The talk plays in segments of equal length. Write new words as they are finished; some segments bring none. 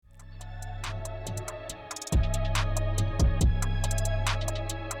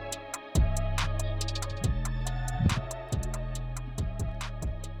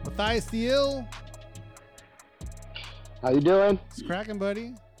Mathis the Ill. How you doing? It's cracking,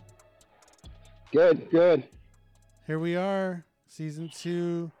 buddy. Good. Here we are, season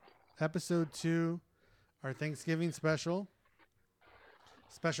 2, episode 2, our Thanksgiving special.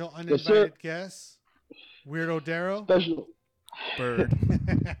 Special uninvited guest, Weirdo Daryl. Special. Bird.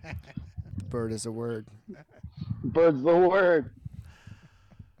 Bird is a word. Bird's the word.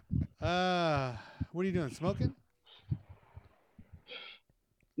 What are you doing? Smoking?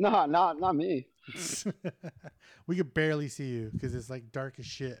 No, not me. We could barely see you because it's like dark as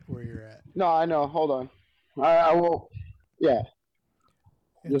shit where you're at. No, I know. Hold on. I will. Yeah.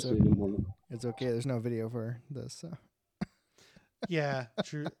 It's okay. There's no video for this. So. Yeah,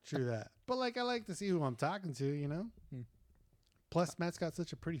 true that. But like, I like to see who I'm talking to, you know? Plus, Matt's got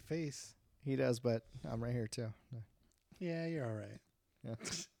such a pretty face. He does, but I'm right here too. Yeah, you're all right. Yeah.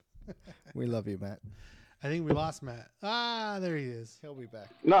 We love you, Matt. I think we lost Matt. There he is. He'll be back.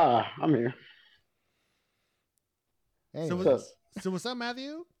 Nah, I'm here. So what's up,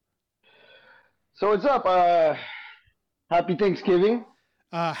 Matthew? So what's up? Happy Thanksgiving.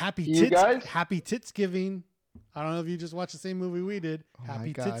 Happy you guys. Happy Titsgiving. I don't know if you just watched the same movie we did. Oh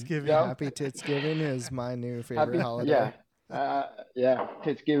Happy God. Titsgiving. Yep. Happy Titsgiving is my new favorite holiday. Yeah,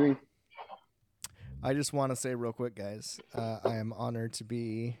 Thanksgiving. I just want to say real quick, guys, I am honored to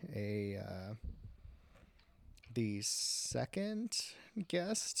be the second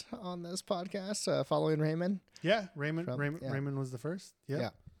guest on this podcast, following Raymond. Yeah, Raymond was the first. Yeah.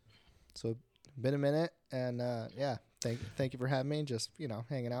 So been a minute, and thank you for having me. Just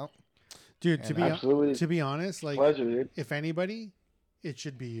hanging out, dude. To be honest, like, pleasure, dude. If anybody, it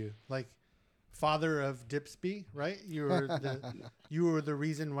should be you. Like, father of Dipsby, right? You were the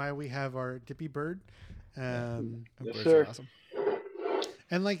reason why we have our Dippy Bird. Yes, sir. Awesome.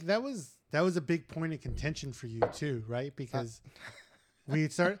 And like that was a big point of contention for you too, right? Because we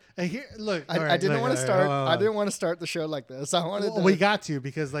start here. Look, I didn't want to start. I didn't want to start the show like this. We got to,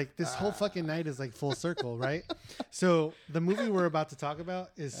 because like this whole fucking night is like full circle, right? So the movie we're about to talk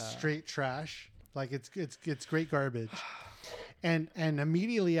about is straight trash. Like it's great garbage. And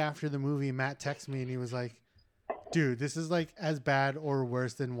immediately after the movie, Matt texted me and he was like, dude, this is like as bad or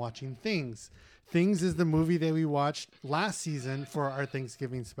worse than watching Things. Things is the movie that we watched last season for our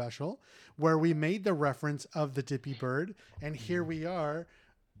Thanksgiving special, where we made the reference of the Dippy Bird. And here we are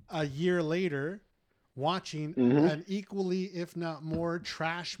a year later watching an equally, if not more,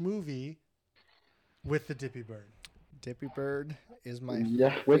 trash movie with the Dippy Bird. Dippy Bird is my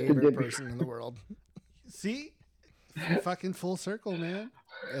the favorite person in the world. See? Fucking full circle, man.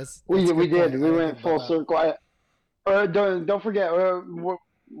 We did. We went full circle. Don't forget.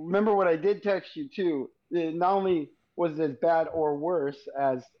 Remember what I did text you too. Not only was it as bad or worse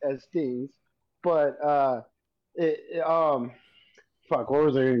as Things, but fuck. Where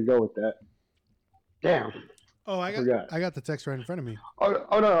was I going to go with that? Damn. Oh, I got the text right in front of me.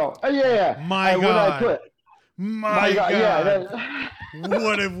 Oh no. Oh, yeah. My God. What did I put? My God. Yeah.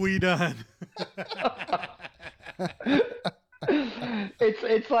 What have we done?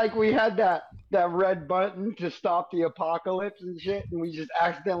 It's like we had that red button to stop the apocalypse and shit, and we just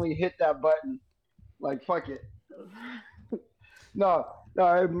accidentally hit that button. Like, fuck it. No,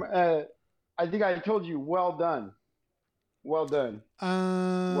 I think I told you, well done.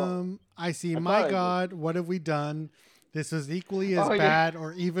 I see. My God, what have we done? This is equally as bad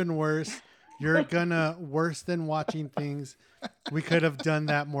or even worse. You're gonna worse than watching Things. We could have done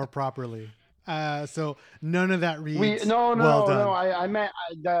that more properly. So none of that reads. No. I meant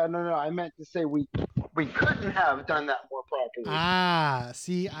to say we couldn't have done that more properly.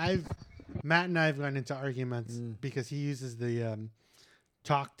 See, Matt and I have gone into arguments because he uses the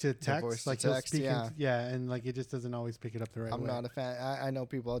talk to text, like he'll speak, and like it just doesn't always pick it up the right way. I'm not a fan. I know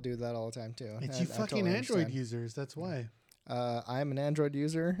people do that all the time too. It's you fucking totally Android users. That's why. I'm an Android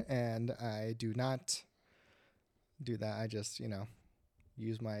user, and I do not do that. I just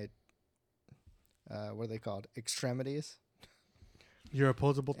use my what are they called? Extremities. Your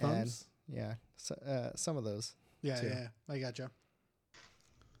opposable thumbs? And, some of those. Yeah, I gotcha.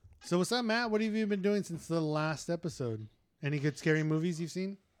 So what's up, Matt? What have you been doing since the last episode? Any good scary movies you've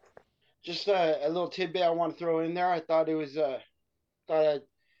seen? Just a little tidbit I want to throw in there. I thought it was thought I'd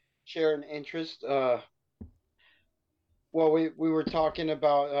share an interest. Well, we were talking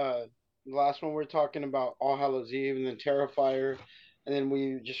about the last one. We were talking about All Hallows Eve and then Terrifier. And then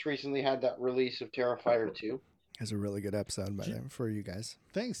we just recently had that release of Terrifier 2. It's a really good episode for you guys.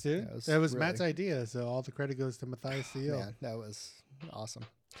 Thanks, dude. It was really Matt's idea, so all the credit goes to Mathis the Ill. Yeah, that was awesome.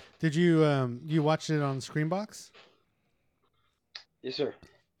 Did you you watched it on Screenbox? Yes, sir.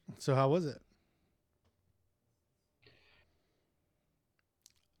 So how was it?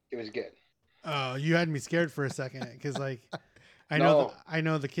 It was good. Oh, you had me scared for a second because like I No.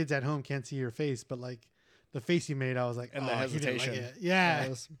 know the kids at home can't see your face, but like the face you made, I was like, And oh, the he didn't like hesitation. it.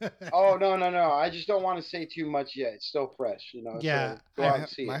 Yeah. Oh no. I just don't want to say too much yet. It's still fresh, you know. Yeah, So go out and My,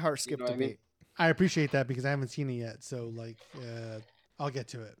 see my it. heart You skipped know a what I mean? beat. I appreciate that because I haven't seen it yet. So like, I'll get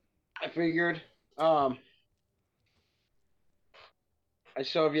to it. I figured. I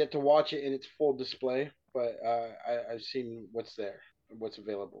still have yet to watch it in its full display, but I've seen what's there, what's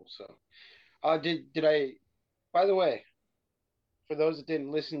available. So, did I? By the way, for those that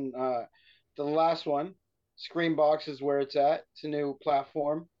didn't listen, to the last one, Screenbox is where it's at. It's a new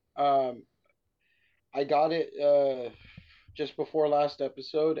platform. I got it just before last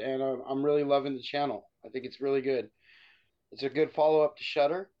episode, and I'm really loving the channel. I think it's really good. It's a good follow up to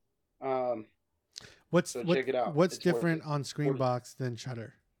Shutter. Um, so check it out. What's It's worth different it. on Screenbox than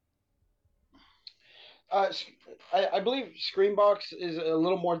Shutter? Uh, I believe Screenbox is a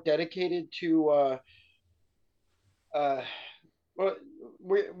little more dedicated to uh, well,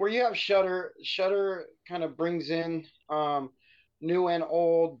 where you have Shutter. Shutter kind of brings in new and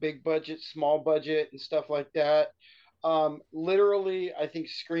old, big budget, small budget, and stuff like that. Literally, I think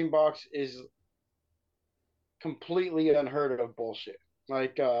Screenbox is completely unheard of bullshit.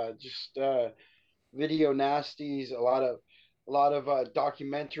 Like just video nasties, a lot of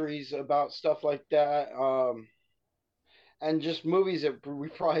documentaries about stuff like that. And just movies that we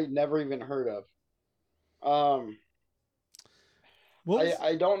probably never even heard of. Um, What was,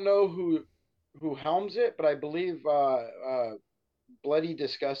 I don't know who helms it, but I believe Bloody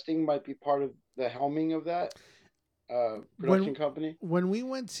Disgusting might be part of the helming of that production company. when we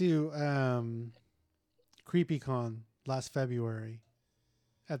went to CreepyCon last February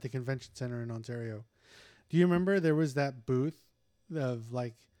at the convention center in Ontario? Do you remember there was that booth of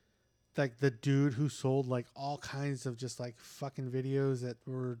like the dude who sold like all kinds of just like fucking videos that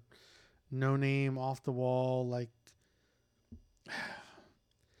were no name, off the wall, like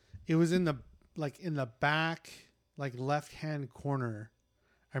it was in the back like left hand corner.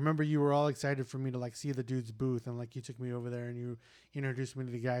 I remember you were all excited for me to like see the dude's booth, and like you took me over there and you introduced me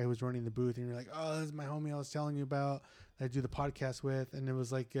to the guy who was running the booth, and you're like, oh, this is my homie I was telling you about that I do the podcast with. And it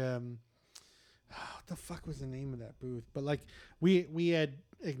was like what the fuck was the name of that booth? But like we had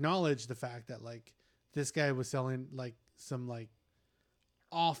acknowledged the fact that like this guy was selling like some like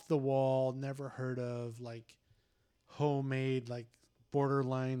off the wall, never heard of, like homemade, like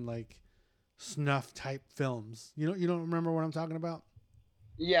borderline like snuff type films. You don't remember what I'm talking about?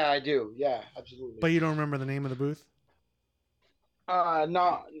 Yeah, I do. Yeah, absolutely. But you don't remember the name of the booth?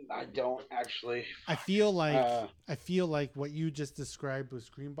 No, I don't actually. I feel like what you just described with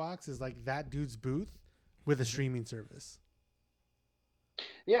Screenbox is like that dude's booth with a streaming service.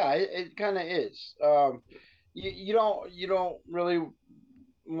 Yeah, it kind of is. You don't really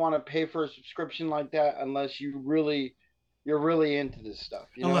want to pay for a subscription like that unless you're really into this stuff.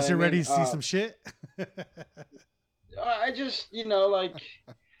 You know Unless you're what I ready mean? to see some shit. I just like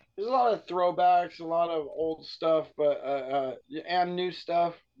there's a lot of throwbacks, a lot of old stuff, but and new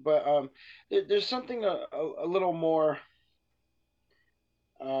stuff. But there's something a little more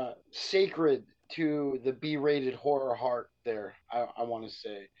sacred to the B-rated horror heart. There, I want to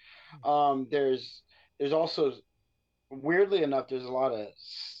say. There's also, weirdly enough, there's a lot of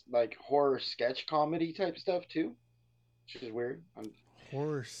like horror sketch comedy type stuff too, which is weird.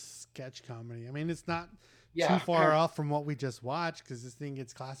 Horror sketch comedy. I mean, it's not Yeah, too far off from what we just watched, because this thing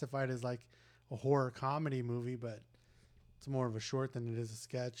gets classified as like a horror comedy movie, but it's more of a short than it is a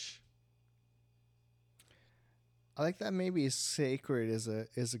sketch. I like that maybe sacred is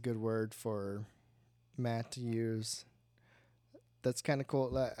a good word for Matt to use. That's kind of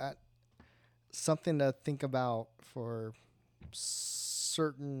cool. Something to think about for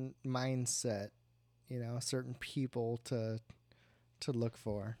certain mindset, certain people to look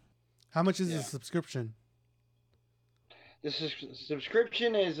for. How much is the subscription? This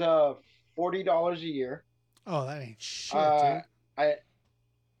subscription is $40 a year. Oh, that ain't shit, dude.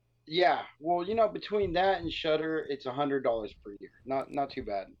 Yeah, well, between that and Shutter, it's $100 per year. Not too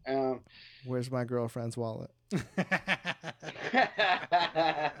bad. Where's my girlfriend's wallet?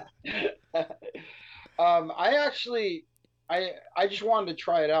 I just wanted to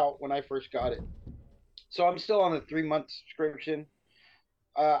try it out when I first got it, so I'm still on a 3-month subscription.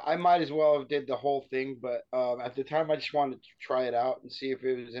 I might as well have did the whole thing, but at the time I just wanted to try it out and see if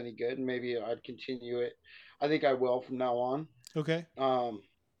it was any good, and maybe I'd continue it. I think I will from now on. Okay.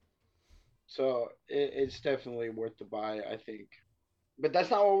 So it's definitely worth the buy, I think. But that's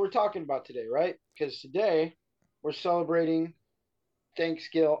not what we're talking about today, right? Because today we're celebrating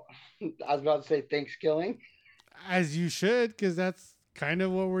ThanksKilling. I was about to say ThanksKilling. As you should, because that's kind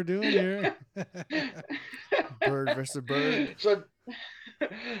of what we're doing here. Bird versus bird. So,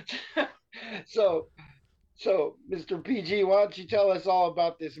 so, so, Mr. PG, why don't you tell us all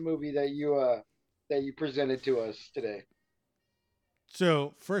about this movie that you presented to us today?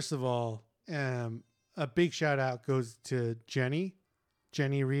 So first of all, a big shout out goes to Jenny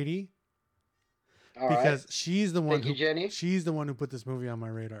Reedy, All because right. she's the one Thank you, Jenny. she's the one who put this movie on my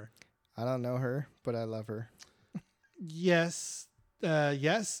radar. I don't know her, but I love her. Yes.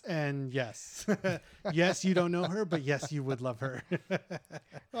 Yes and yes. Yes, you don't know her, but yes, you would love her.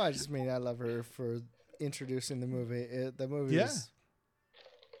 Well, I just mean I love her for introducing the movie. The movie is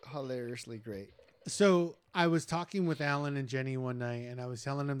hilariously great. So I was talking with Alan and Jenny one night, and I was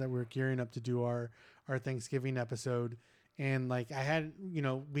telling them that we were gearing up to do our Thanksgiving episode. And like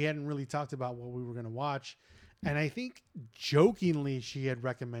we hadn't really talked about what we were going to watch. And I think jokingly she had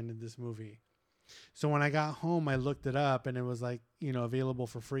recommended this movie. So when I got home, I looked it up, and it was like, available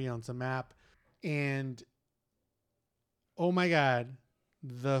for free on some app. And oh my God,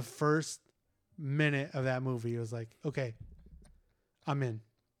 the first minute of that movie was like, okay, I'm in.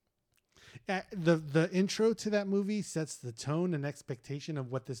 The intro to that movie sets the tone and expectation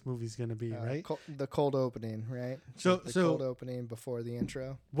of what this movie's going to be, right? The cold opening, right? So cold opening before the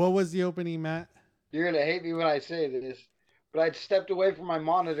intro. What was the opening, Matt? You're gonna hate me when I say this, but I stepped away from my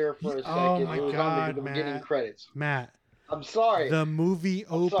monitor for a second. Oh my it was God, on the beginning Matt. credits. Matt, I'm sorry. the movie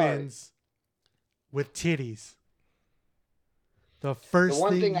opens with titties. The first The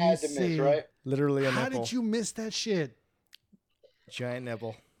one thing I you had to see, miss, right? Literally a How nipple. did you miss that shit? Giant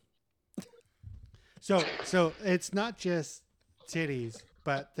nipple. So it's not just titties,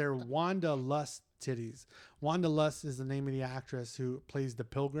 but they're Wanda Lust titties. Wanda Lust is the name of the actress who plays the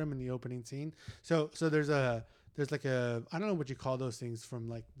pilgrim in the opening scene. So there's like a, I don't know what you call those things from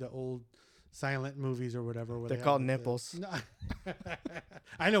like the old silent movies or whatever. Where They're they called have nipples. No.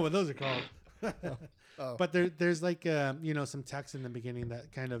 I know what those are called. Oh. But there's like some text in the beginning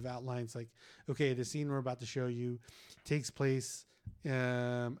that kind of outlines like, okay, the scene we're about to show you takes place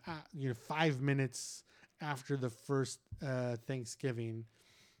 5 minutes after the first Thanksgiving,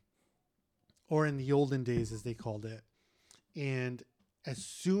 or in the olden days as they called it. And as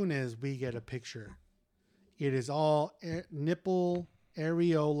soon as we get a picture, it is all nipple,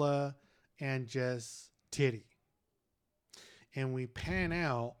 areola, and just titty. And we pan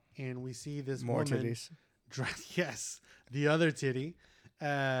out and we see this More woman titties. yes, the other titty,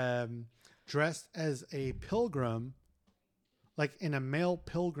 dressed as a pilgrim, like in a male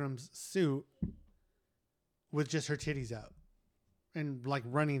pilgrim's suit, with just her titties out, and like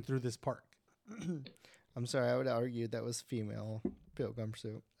running through this park. I'm sorry, I would argue that was female pilgrim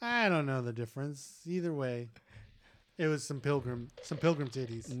suit. I don't know the difference. Either way, it was some pilgrim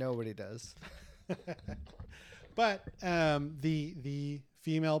titties. Nobody does. But the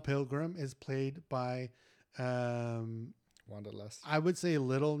female pilgrim is played by Wanda Lust. I would say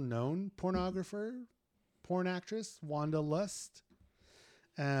little known porn actress, Wanda Lust.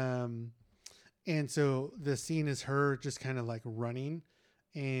 And so the scene is her just kind of like running,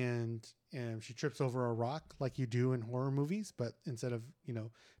 and she trips over a rock like you do in horror movies, but instead of,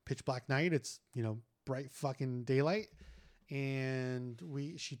 pitch black night, it's, bright fucking daylight. And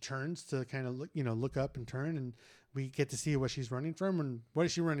she turns to kind of look up and turn, and we get to see what she's running from. And what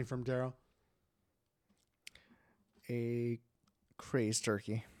is she running from, Daryl? A crazed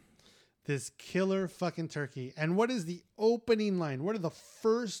turkey. This killer fucking turkey. And what is the opening line? What are the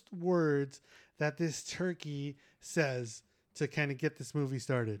first words that this turkey says to kind of get this movie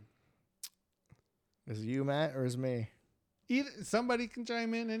started? Is it you, Matt, or is it me? Somebody can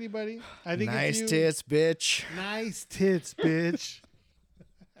chime in. Anybody? I think nice it's you. tits, bitch. Nice tits, bitch.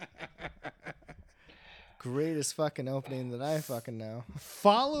 Greatest fucking opening that I fucking know.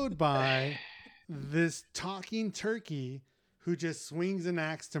 Followed by this talking turkey who just swings an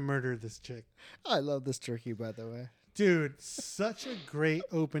axe to murder this chick. I love this turkey, by the way. Dude, such a great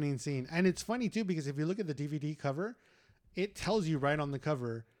opening scene. And it's funny, too, because if you look at the DVD cover, it tells you right on the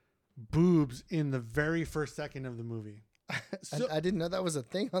cover, boobs in the very first second of the movie. So, I didn't know that was a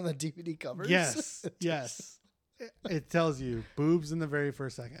thing on the DVD covers. Yes, yes. It tells you boobs in the very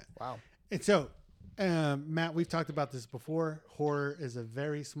first second. Wow. And so, Matt, we've talked about this before. Horror is a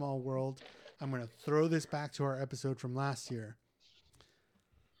very small world. I'm going to throw this back to our episode from last year.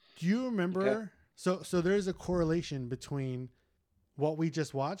 Do you remember? Okay. So there's a correlation between what we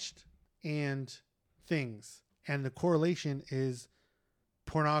just watched and things. And the correlation is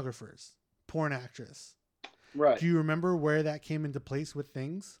pornographers, porn actress. Right. Do you remember where that came into place with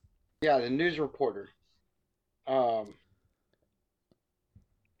things? Yeah, the news reporter. Fuck.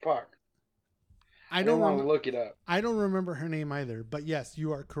 I don't want to look it up. I don't remember her name either, but yes,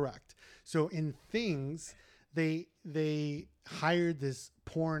 you are correct. So in Things, they hired this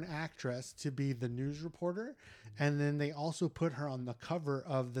porn actress to be the news reporter, and then they also put her on the cover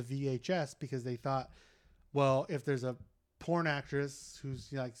of the VHS because they thought, well, if there's a porn actress who's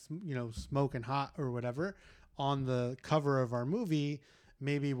like, you know, smoking hot or whatever on the cover of our movie,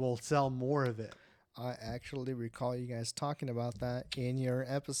 maybe we'll sell more of it. I actually recall you guys talking about that in your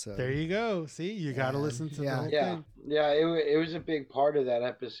episode. There you go. See, you got to listen to the whole thing. Yeah, it was a big part of that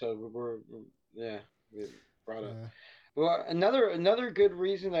episode. We brought up. Well, another good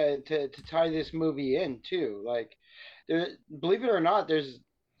reason to tie this movie in too. Like, believe it or not,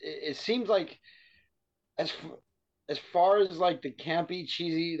 it seems like as far as like the campy,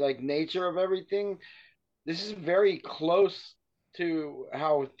 cheesy like nature of everything, this is very close to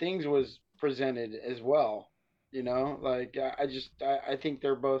how Things was presented as well. You know, like I think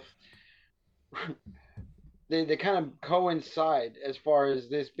they're both they kind of coincide as far as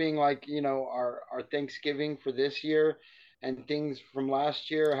this being like, you know, our Thanksgiving for this year and Things from last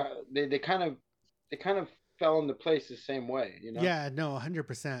year. They kind of fell into place the same way, you know? Yeah, no,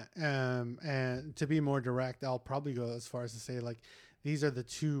 100%. And to be more direct, I'll probably go as far as to say like these are the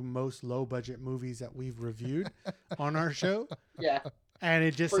two most low budget movies that we've reviewed on our show. Yeah. And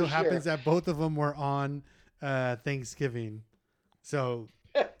it just so happens that both of them were on Thanksgiving. So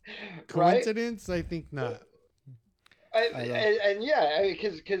coincidence? Right? I think not. And yeah,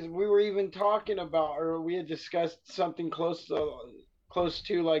 because we were even talking about, or we had discussed something close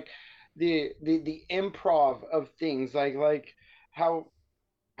to like the improv of Things, like how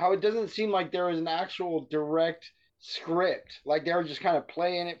it doesn't seem like there was an actual direct script, like they were just kind of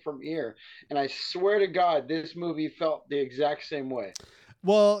playing it from ear. And I swear to God, this movie felt the exact same way.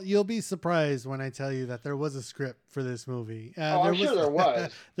 Well, you'll be surprised when I tell you that there was a script for this movie. I'm sure there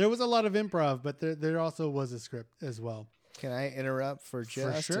was. There was a lot of improv, but there also was a script as well. Can I interrupt for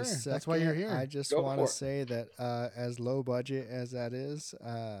just a second? That's why you're here. I just want to say that as low budget as that is,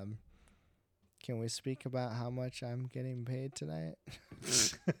 can we speak about how much I'm getting paid tonight?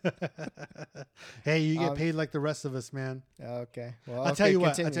 Hey, you get paid like the rest of us, man. Okay. Well, I'll tell you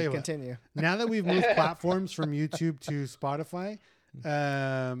what. Continue. Now that we've moved platforms from YouTube to Spotify,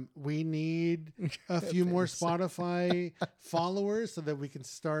 we need a few more Spotify followers so that we can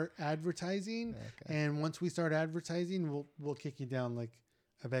start advertising. Okay. And once we start advertising, we'll kick you down like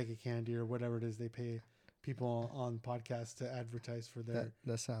a bag of candy or whatever it is they pay people on podcasts to advertise for their.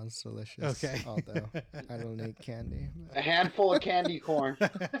 That sounds delicious. Okay. Although I don't eat candy. A handful of candy corn.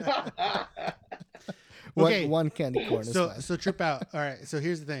 Okay. One candy corn is fine. So trip out. All right. So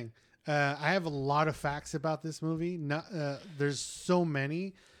here's the thing. I have a lot of facts about this movie. There's so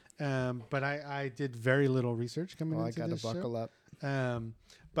many, but I did very little research coming into this show. I got to buckle up.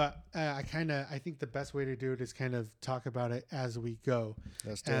 But I think the best way to do it is kind of talk about it as we go.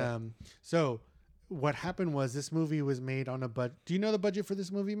 Let's do it. So what happened was this movie was made on a budget. Do you know the budget for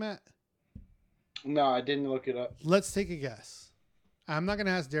this movie, Matt? No, I didn't look it up. Let's take a guess. I'm not going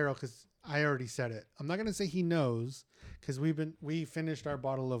to ask Daryl because I already said it. I'm not going to say he knows because we finished our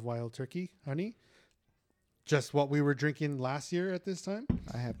bottle of wild turkey honey. Just what we were drinking last year at this time.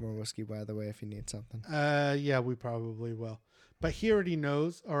 I have more whiskey, by the way, if you need something. Yeah, we probably will. But he already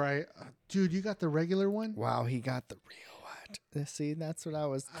knows. All right. Dude, you got the regular one? Wow, he got the real one. See, that's what I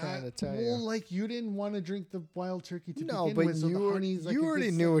was trying to tell you. Well, like you didn't want to drink the wild turkey to begin but with. So you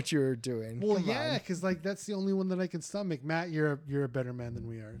already knew what you were doing. Well, yeah, because like that's the only one that I can stomach. Matt, you're a better man than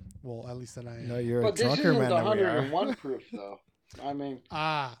we are. Well, at least than I am. No, you're a drunker man than we are. But this isn't the 101 proof, though. I mean,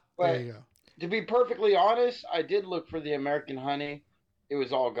 there you go. To be perfectly honest, I did look for the American honey. It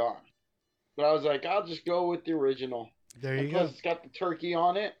was all gone. But I was like, I'll just go with the original. There you go. Plus, it's got the turkey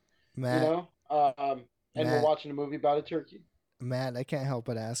on it. Matt, you know, and we're watching a movie about a turkey. Matt, I can't help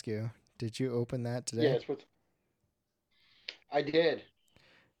but ask you, did you open that today? Yeah, it's what I did.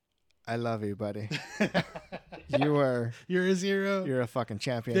 I love you, buddy. You're a zero. You're a fucking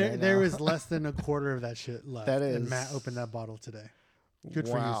champion. There was less than a quarter of that shit left. That is. And Matt opened that bottle today. Good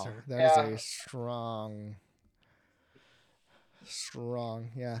for you, sir. That is a strong.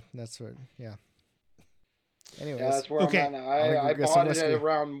 Yeah, that's what. Yeah. Anyways, that's where I'm at now. I bought it at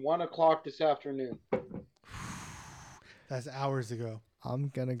around 1:00 this afternoon. That's hours ago. I'm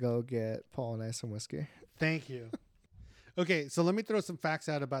gonna go get Paul and I some whiskey. Thank you. Okay, so let me throw some facts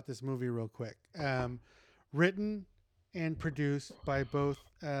out about this movie real quick. Written and produced by both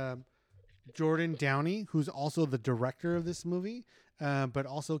Jordan Downey, who's also the director of this movie, but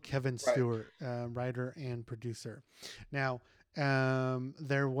also Kevin Stewart, writer and producer. Now,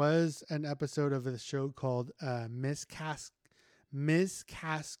 there was an episode of the show called Miscast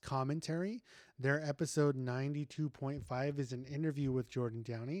Commentary Their episode 92.5 is an interview with Jordan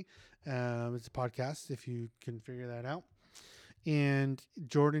Downey. It's a podcast, if you can figure that out. And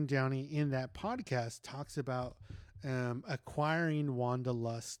Jordan Downey in that podcast talks about acquiring Wanda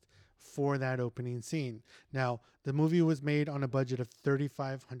Lust for that opening scene. Now, the movie was made on a budget of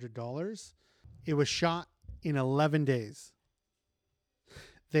 $3,500. It was shot in 11 days.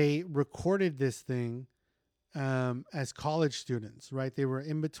 They recorded this thing as college students, right? They were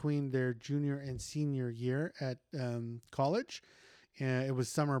in between their junior and senior year at college. It was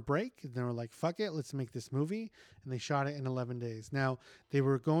summer break. They were like, fuck it, let's make this movie. And they shot it in 11 days. Now, they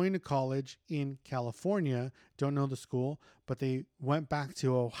were going to college in California. Don't know the school, but they went back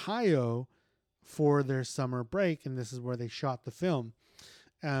to Ohio for their summer break. And this is where they shot the film.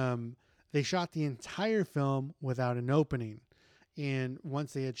 They shot the entire film without an opening. And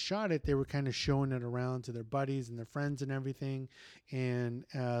once they had shot it, they were kind of showing it around to their buddies and their friends and everything. And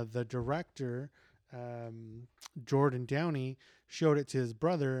the director, Jordan Downey, showed it to his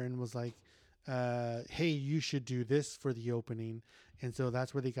brother and was like, hey, you should do this for the opening. And so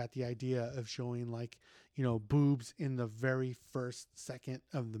that's where they got the idea of showing, like, you know, boobs in the very first second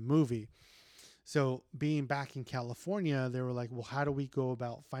of the movie. So being back in California, they were like, well, how do we go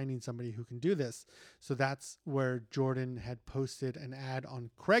about finding somebody who can do this? So that's where Jordan had posted an ad on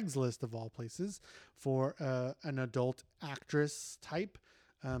Craigslist, of all places, for an adult actress type,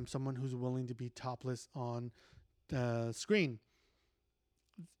 someone who's willing to be topless on screen.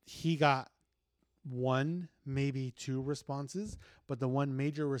 He got 1, maybe 2 responses, but the one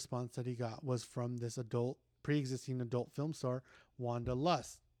major response that he got was from this pre-existing adult film star, Wanda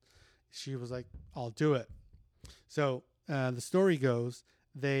Lust. She was like, I'll do it. So the story goes,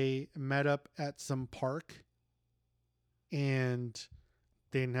 they met up at some park and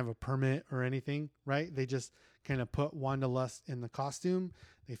they didn't have a permit or anything, right? They just kind of put Wanda Lust in the costume.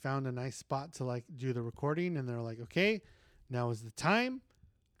 They found a nice spot to like do the recording, and they're like, okay, now is the time.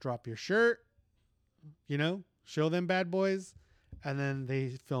 Drop your shirt, you know, show them bad boys. And then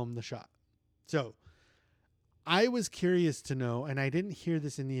they filmed the shot. So I was curious to know, and I didn't hear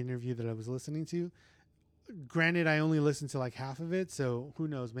this in the interview that I was listening to. Granted, I only listened to like half of it, so who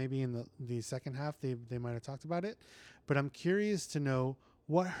knows? Maybe in the second half they might have talked about it. But I'm curious to know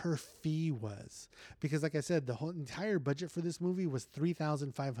what her fee was, because like I said, the whole entire budget for this movie was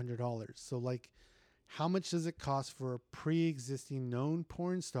 $3,500. So like, how much does it cost for a pre-existing known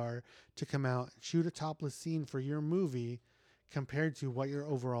porn star to come out and shoot a topless scene for your movie compared to what your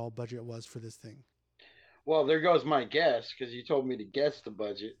overall budget was for this thing? Well, there goes my guess, because you told me to guess the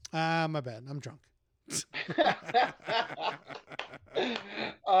budget. My bad. I'm drunk.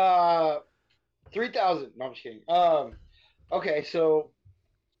 3,000. No, I'm just kidding. Okay, so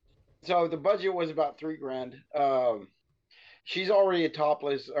the budget was about $3,000. She's already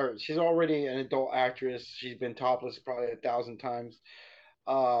she's already an adult actress. She's been topless probably 1,000 times.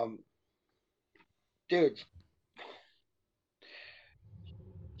 Dude,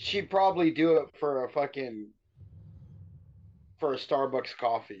 she'd probably do it for a Starbucks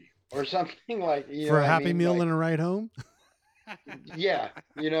coffee or something, like, you for know a Happy I mean? Meal like, and a ride home. Yeah,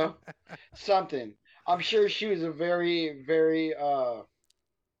 you know, something. I'm sure she was a very, very,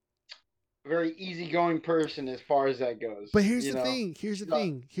 very easygoing person as far as that goes. But here's the thing.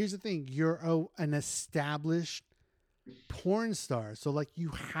 You're an established porn star, so like you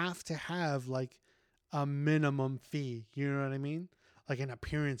have to have like a minimum fee. You know what I mean? Like an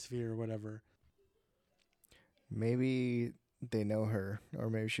appearance fee or whatever. Maybe they know her, or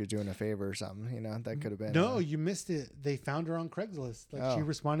maybe she was doing a favor or something. You know, that could have been. No, you missed it. They found her on Craigslist. Like she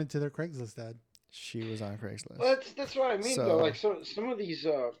responded to their Craigslist ad. She was on Craigslist. Well, that's what I mean, though. Like, some of these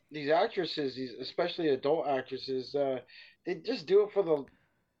actresses, especially adult actresses, they just do it for the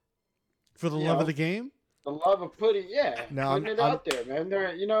love of the game. The love of putting it out there, man.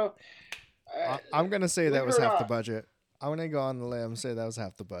 They're, you know. I'm gonna say that was half the budget. I'm gonna go on the limb and say that was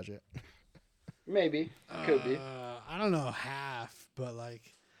half the budget. Maybe could be. I don't know, half, but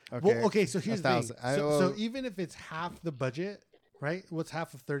like. Okay. Well, okay. So here's the thing. So even if it's half the budget. Right? What's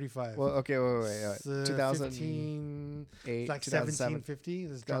half of 35? Well, okay, wait. 2008, like 1750.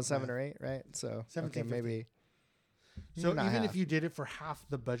 2007 or 8, right? So okay, maybe. So even half. If you did it for half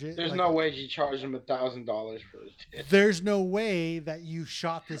the budget, there's no way you charge them $1,000 for it. There's no way that you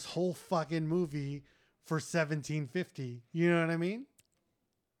shot this whole fucking movie for $1,750. You know what I mean?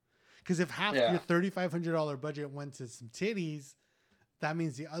 Because if half your $3,500 budget went to some titties, that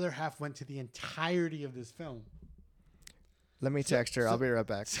means the other half went to the entirety of this film. Let me text her. I'll be right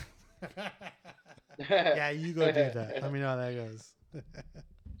back. Yeah, you go do that. Let me know how that goes.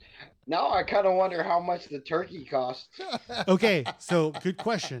 Now I kind of wonder how much the turkey costs. Okay, so good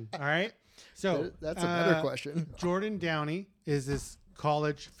question. All right. So That's a better question. Jordan Downey is this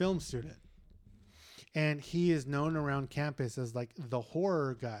college film student, and he is known around campus as like the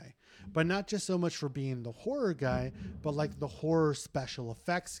horror guy, but not just so much for being the horror guy, but like the horror special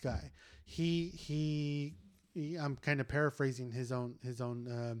effects guy. He I'm kind of paraphrasing his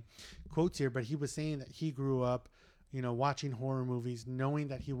own quotes here, but he was saying that he grew up, watching horror movies, knowing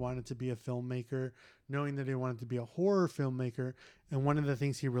that he wanted to be a filmmaker, knowing that he wanted to be a horror filmmaker, and one of the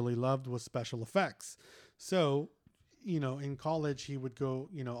things he really loved was special effects. So, in college he would go,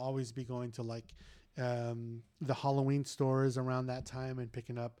 always be going to like the Halloween stores around that time and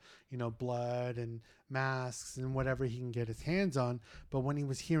picking up, blood and masks and whatever he can get his hands on. But when he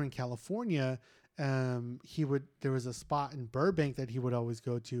was here in California, there was a spot in Burbank that he would always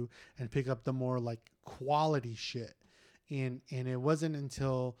go to and pick up the more like quality shit. And it wasn't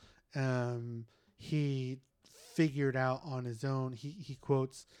until he figured out on his own, he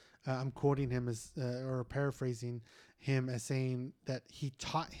quotes, I'm quoting him as, or paraphrasing him as saying that he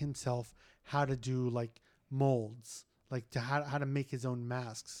taught himself how to do like molds, like how to make his own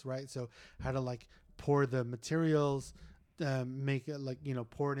masks, right? So how to like pour the materials, make it like,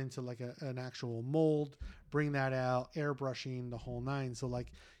 pour it into like an actual mold, bring that out, airbrushing the whole nine. So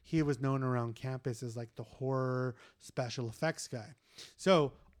like he was known around campus as like the horror special effects guy.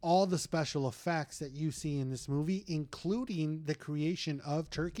 So all the special effects that you see in this movie, including the creation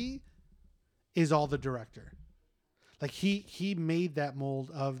of Turkey, is all the director. Like he made that mold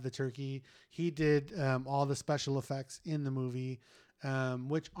of the turkey. He did all the special effects in the movie,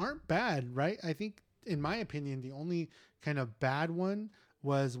 which aren't bad, right? I think, in my opinion, the only kind of bad one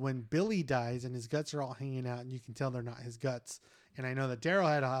was when Billy dies and his guts are all hanging out, and you can tell they're not his guts. And I know that Daryl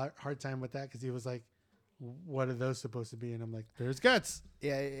had a hard time with that because he was like, "What are those supposed to be?" And I'm like, "There's guts."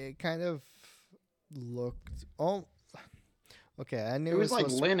 Yeah, it kind of looked. Oh, okay. I knew It was like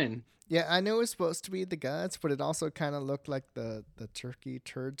supposed linen. Yeah, I knew it was supposed to be the guts, but it also kind of looked like the turkey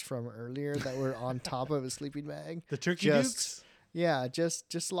turds from earlier that were on top of his sleeping bag. The turkey dukes? Yeah,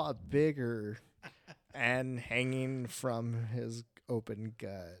 just a lot bigger and hanging from his open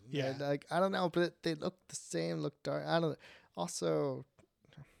gut. Yeah. And, like, I don't know, but they look the same, look dark. I don't. Also,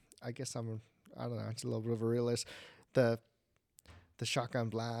 I guess I don't know. It's a little bit of a realist. The shotgun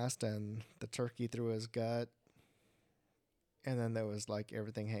blast and the turkey through his gut. And then there was like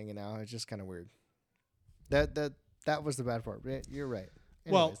everything hanging out. It's just kind of weird. That was the bad part. You're right.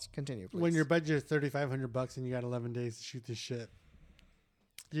 Anyways, Well, continue, please. When your budget is $3,500 and you got 11 days to shoot this shit,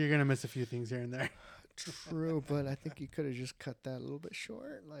 you're gonna miss a few things here and there. True, but I think you could have just cut that a little bit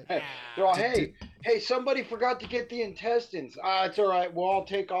short. Like, They're all, hey, somebody forgot to get the intestines. It's all right. We'll all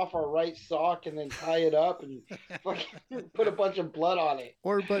take off our right sock and then tie it up and fucking put a bunch of blood on it.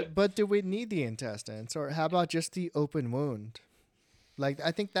 or but do we need the intestines, or how about just the open wound? Like,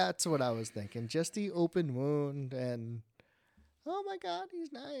 I think that's what I was thinking. Just the open wound, and oh my God, he's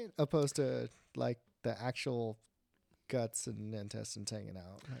dying. Opposed to like the actual guts and intestines hanging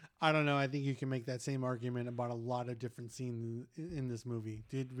out. I don't know. I think you can make that same argument about a lot of different scenes in this movie.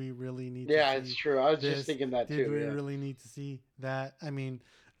 Did we really need to Yeah, see it's true. I was this? just thinking that Did too. we Yeah. really need to see that? I mean,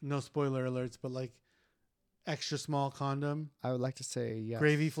 no spoiler alerts, but like extra small condom, I would like to say yes.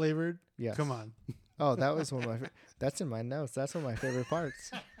 gravy flavored. Yes. Come on. Oh, that was one of my. That's in my notes. That's one of my favorite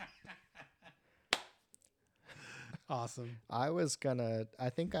parts. Awesome. I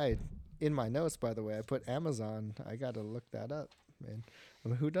think in my notes, by the way, I put Amazon. I got to look that up, man. I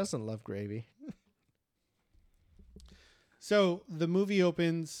mean, who doesn't love gravy? So the movie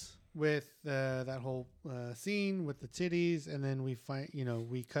opens with that whole scene with the titties, and then we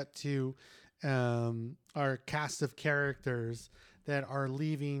we cut to our cast of characters that are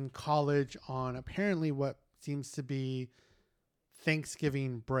leaving college on apparently what seems to be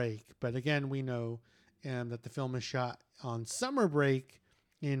Thanksgiving break. But again, we know that the film is shot on summer break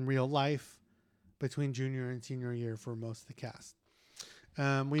in real life between junior and senior year for most of the cast.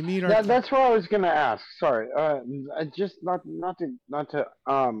 We meet our. That's what I was gonna ask. Sorry, I just not to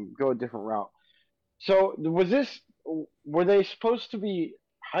go a different route. So were they supposed to be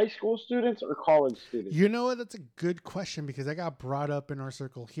high school students or college students? You know what? That's a good question because I got brought up in our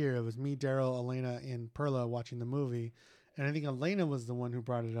circle here. It was me, Daryl, Elena, and Perla watching the movie, and I think Elena was the one who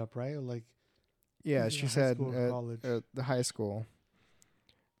brought it up, right? Like, Yeah, was it she high said school or college? the high school.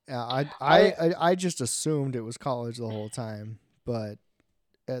 I just assumed it was college the whole time, but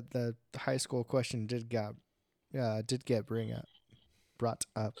the high school question did get brought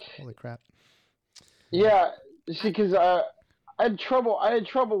up. Holy crap! Yeah, see, because I had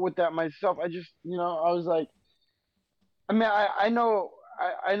trouble with that myself. I just, I was like, I mean, I know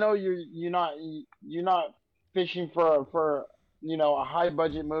you're not fishing for a high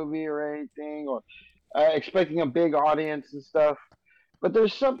budget movie or anything, or expecting a big audience and stuff. But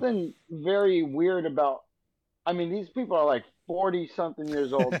there's something very weird about. I mean, these people are like 40 something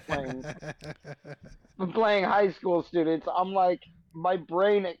years old playing high school students. I'm like, my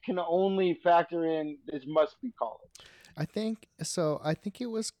brain can only factor in this must be college. I think so. I think it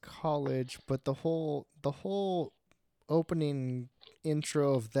was college, but the whole opening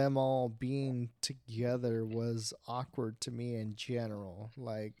intro of them all being together was awkward to me in general.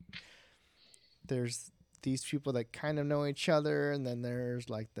 Like, there's these people that kind of know each other, and then there's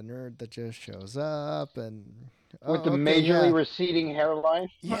like the nerd that just shows up and With the okay, majorly receding hairline.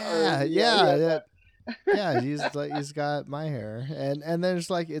 yeah, Or, yeah, yeah, that. yeah. He's got my hair, and there's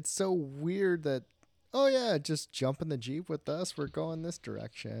like it's so weird that oh yeah, just jump in the Jeep with us. We're going this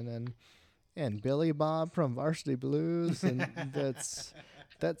direction, and Billy Bob from Varsity Blues, and that's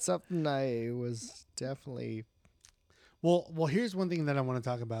something I was definitely. Well, here's one thing that I want to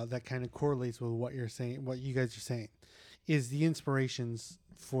talk about that kind of correlates with what you're saying, what you guys are saying, is the inspirations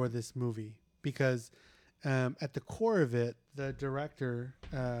for this movie. Because at the core of it, the director,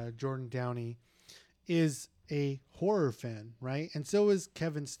 Jordan Downey, is a horror fan, right? And so is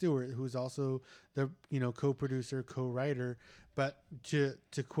Kevin Stewart, who's also the co-producer, co-writer. But to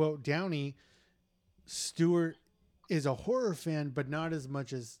quote Downey, Stewart is a horror fan, but not as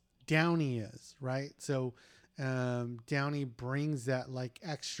much as Downey is, right? So Downey brings that like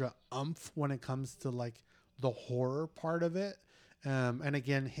extra umph when it comes to like the horror part of it. And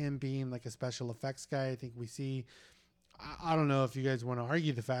again, him being like a special effects guy, I think we see, I don't know if you guys want to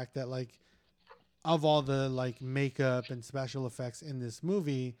argue the fact that like of all the like makeup and special effects in this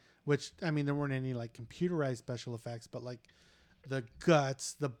movie, which I mean, there weren't any like computerized special effects, but like the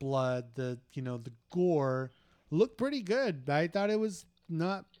guts, the blood, the gore looked pretty good. I thought it was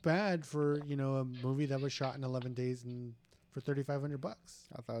not bad for a movie that was shot in 11 days and for $3,500.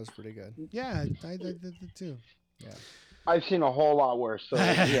 I thought it was pretty good. Yeah, I did too. Yeah. I've seen a whole lot worse. So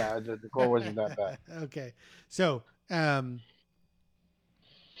yeah, the core wasn't that bad. Okay, so I'm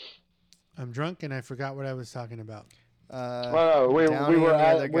drunk and I forgot what I was talking about. We were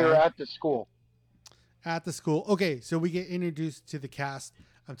at the school. At the school. Okay, so we get introduced to the cast.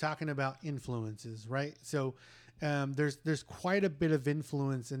 I'm talking about influences, right? So there's quite a bit of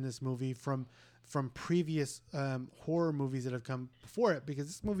influence in this movie from previous horror movies that have come before it, because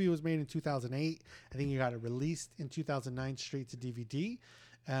this movie was made in 2008. I think it got it released in 2009 straight to DVD.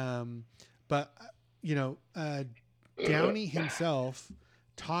 But Downey himself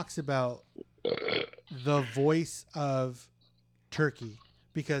talks about the voice of Turkey,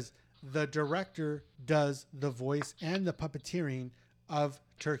 because the director does the voice and the puppeteering of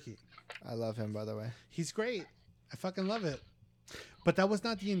Turkey. I love him, by the way. He's great. I fucking love it. But that was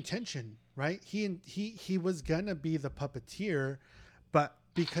not the intention, right? He was gonna be the puppeteer, but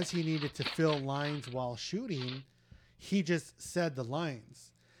because he needed to fill lines while shooting, he just said the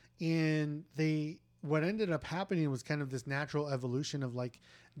lines. And what ended up happening was kind of this natural evolution of like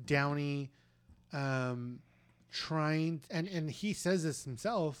Downey trying, and he says this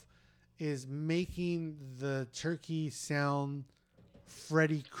himself, is making the turkey sound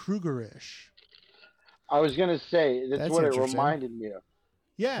Freddy Krueger-ish. I was gonna say that's what it interesting. reminded me of.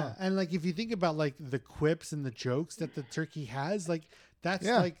 Yeah, and like if you think about like the quips and the jokes that the turkey has, like that's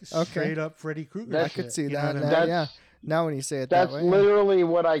like straight up Freddy Krueger. I could see that. I mean? Yeah. Now when you say it that way, that's literally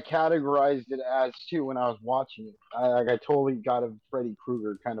what I categorized it as too when I was watching it. I totally got a Freddy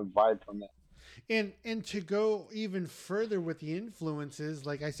Krueger kind of vibe from it. And to go even further with the influences,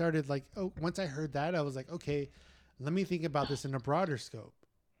 like I started like, once I heard that, I was like, okay, let me think about this in a broader scope.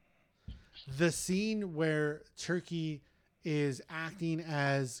 The scene where Turkey is acting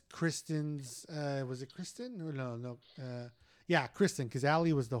as Kristen's, was it Kristen? Or no. Yeah, Kristen, because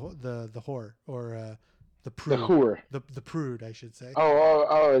Allie was the whore, or the prude. The whore. The prude, I should say.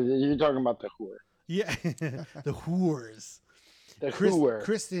 Oh, you're talking about the whore. Yeah, the whores.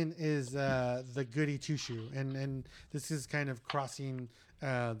 Kristen is the goody two shoe, and this is kind of crossing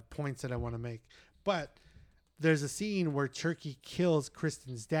points that I want to make. But there's a scene where Turkey kills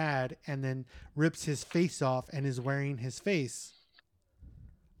Kristen's dad and then rips his face off and is wearing his face.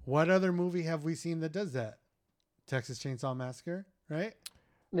 What other movie have we seen that does that? Texas Chainsaw Massacre, right?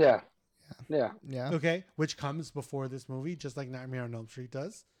 Yeah. Okay, which comes before this movie, just like Nightmare on Elm Street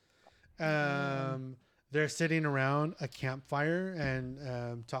does. They're sitting around a campfire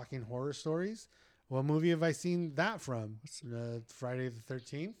and talking horror stories. What movie have I seen that from? Friday the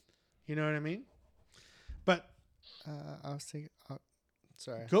 13th. You know what I mean? But I was thinking.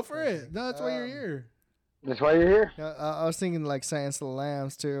 Sorry. go for it. No, that's why you're here. That's why you're here. I was thinking like Silence of the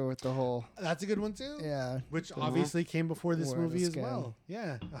Lambs too, with the whole That's a good one too. yeah. Which obviously came before this Where movie the as skin. well.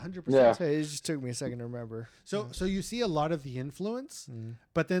 Yeah, 100%. Yeah. So it just took me a second to remember. So you see a lot of the influence,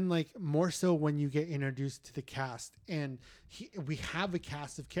 but then like more so when you get introduced to the cast, and we have a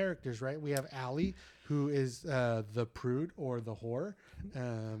cast of characters, right? We have Allie, who is the prude or the whore,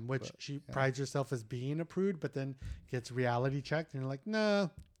 which she prides herself as being a prude, but then gets reality checked, and you're like, no,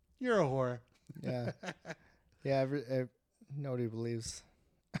 you're a whore. Yeah, yeah. Nobody believes.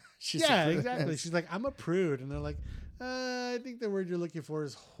 She's Yeah, a prude. exactly. She's like, I'm a prude, and they're like, I think the word you're looking for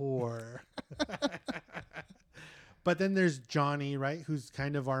is whore. But then there's Johnny, right? Who's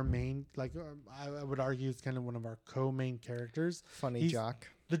kind of our main, like I would argue, is kind of one of our co-main characters. Funny He's jock.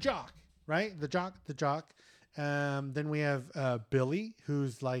 the jock, right? The jock. Then we have Billy,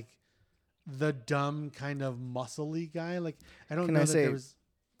 who's like the dumb kind of muscly guy. Like I don't Can know I that say- there was.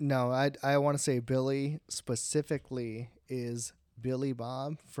 No, I want to say Billy specifically is Billy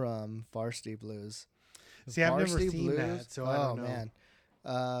Bob from Varsity Blues. See, I've never Varsity seen that, so I don't know. Man,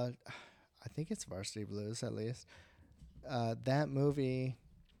 I think it's Varsity Blues at least. That movie,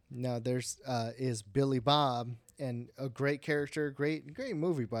 no, there's is Billy Bob, and a great character, great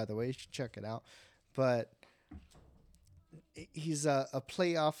movie by the way. You should check it out. But he's a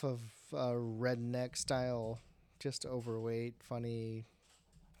play off of redneck style, just overweight, funny,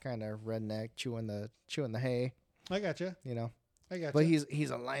 kind of redneck, chewing the hay. I gotcha. You know. I gotcha. But he's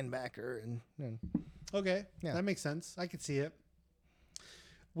a linebacker and Okay, Yeah. that makes sense. I could see it.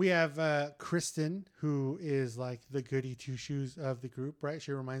 We have Kristen, who is like the goody two shoes of the group, right?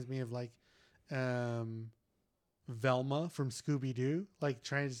 She reminds me of like Velma from Scooby Doo, like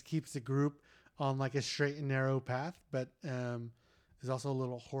trying to just keeps the group on like a straight and narrow path, but is also a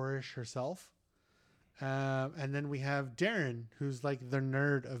little whorish herself. And then we have Darren, who's like the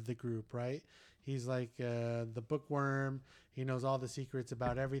nerd of the group, right? He's like the bookworm. He knows all the secrets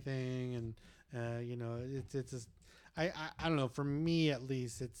about everything, and you know, it's just, I don't know. For me, at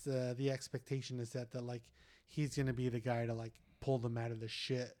least, it's the expectation is that like he's gonna be the guy to like pull them out of the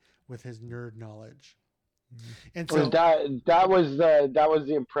shit with his nerd knowledge. And so that was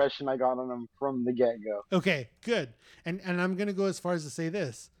the impression I got on him from the get go. okay, good. And I'm gonna go as far as to say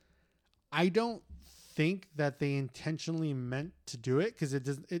this: I don't think that they intentionally meant to do it because it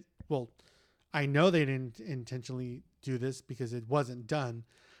doesn't. Well, I know they didn't intentionally do this because it wasn't done,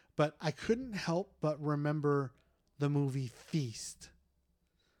 but I couldn't help but remember the movie Feast.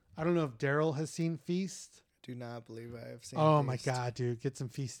 I don't know if Daryl has seen Feast. do not believe I have seen. Oh my Feast. God, dude, get some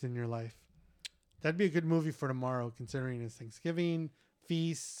Feast in your life. That'd be a good movie for tomorrow, considering it's Thanksgiving,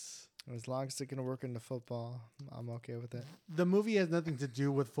 Feast. As long as it's gonna work into football, I'm okay with it. The movie has nothing to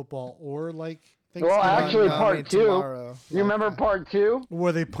do with football or like Well, Thanksgiving. actually, No, I part mean, two. tomorrow. You remember part two?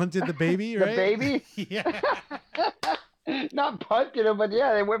 Where they punted the baby, The right? baby? Yeah. Not punted him, but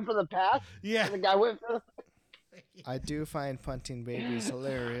yeah, they went for the pass. Yeah. The guy went for I do find punting babies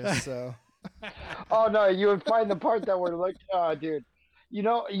hilarious. So Oh no, you would find the part that we're like, oh, dude. You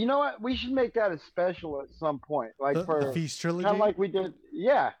know what? We should make that a special at some point, like The for Feast trilogy. kind of like we did.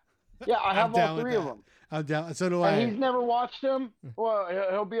 Yeah, yeah. I have down all with three of that. them, I'm down. So do and I. he's never watched them. Well,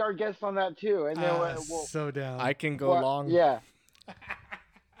 he'll be our guest on that too, and then we'll. So down. I can go long. Yeah.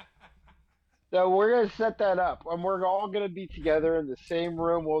 So we're gonna set that up, and we're all gonna be together in the same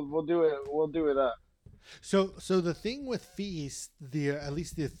room. We'll do it. We'll do it up. So the thing with Feast, at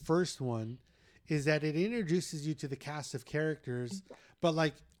least the first one, is that it introduces you to the cast of characters, but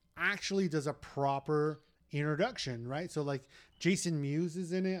like actually does a proper introduction, right? So like Jason Mewes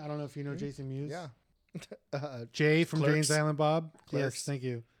is in it. I don't know if you know Jason Mewes. Yeah. Jay from Clerks. Jay and Silent Bob. Clerks. Yes, thank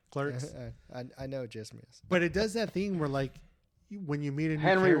you. Clerks. I know just miss. But it does that thing where like when you meet a new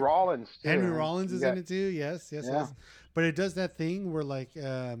Henry character- Rollins. Too. Henry Rollins is Yeah. in it too. Yes. Yeah. But it does that thing where like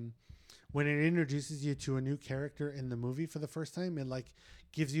when it introduces you to a new character in the movie for the first time, it like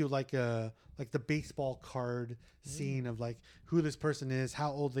gives you like the baseball card scene of like who this person is, how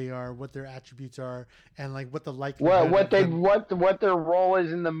old they are, what their attributes are, and like what the likelihood. What of they them- what their role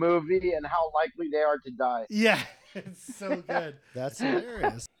is in the movie and how likely they are to die. Yeah, it's so good. That's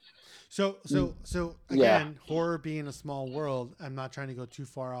hilarious. So Yeah. again, horror being a small world. I'm not trying to go too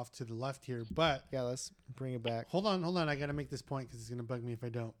far off to the left here, but Yeah, let's bring it back. hold on. I got to make this point because it's gonna bug me if I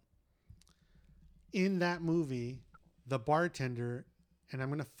don't. In that movie, the bartender, and I'm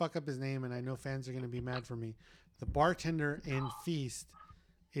gonna fuck up his name, and I know fans are gonna be mad for me. The bartender in Feast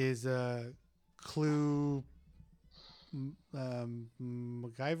is Clue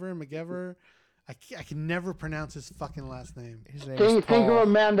MacGyver. I can never pronounce his fucking last name. His name is Think of a Paul.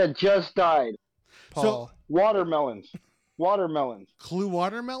 man that just died. Paul. Watermelons. Clue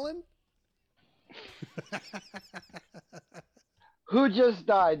Watermelon. Who just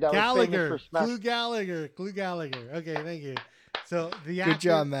died? That was famous Gallagher. for Smash. Clue Gallagher. Okay, thank you. So the Good actor,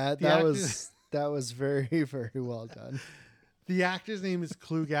 job, Matt. the That actor- was very, very well done. The actor's name is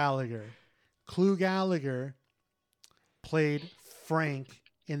Clue Gallagher. Clue Gallagher played Frank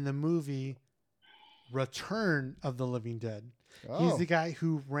in the movie Return of the Living Dead. Oh. He's the guy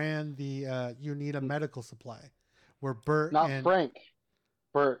who ran the You Need a Medical Supply, where Bert Not and Frank.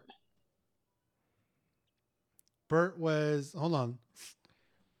 Bert. Bert was. Hold on,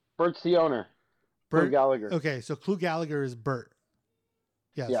 Bert's the owner. Bert Clue Gallagher. Okay, so Clue Gallagher is Bert.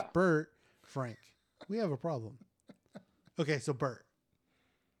 Yes, Yeah. Bert, Frank. We have a problem. Okay, so Bert.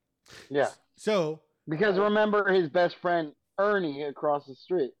 Yeah. So Because remember his best friend Ernie across the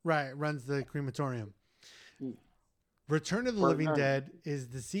street. right, runs the crematorium. Hmm. Return of the Bert Living and Ernie. Dead is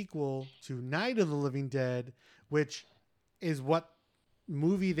the sequel to Night of the Living Dead, which is what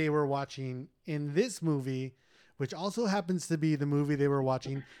movie they were watching in this movie, which also happens to be the movie they were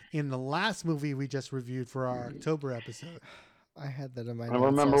watching in the last movie we just reviewed for our October episode. I had that in my I notes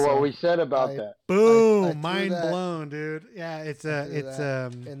remember also. what we said about I- that. Boom! I threw Mind that- blown, dude. Yeah, it's I threw it's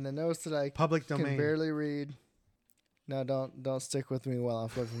that in the notes that I public can domain. barely read. No, don't stick with me while I'm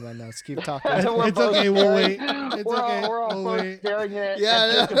flipping my notes. Keep talking. We're It's both okay, we'll wait. staring- It's we're all, okay, We're all we'll both wait. staring at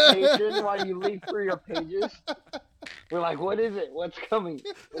Yeah, anticipation while you leaf through your pages. We're like, what is it? What's coming?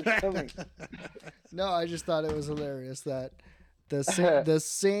 What's coming? No, I just thought it was hilarious that the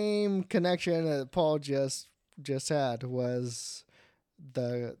same connection that Paul just had was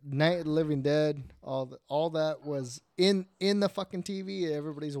the Night of the Living Dead. All that was in the fucking TV.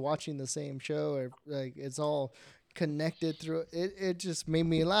 Everybody's watching the same show. Like it's all connected through it. It just made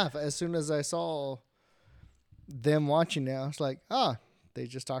me laugh as soon as I saw them watching it. I was like, they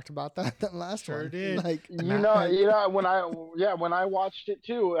just talked about that last Sure one. did. Like You know, when I watched it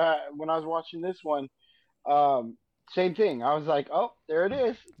too, when I was watching this one, same thing. I was like, oh, there it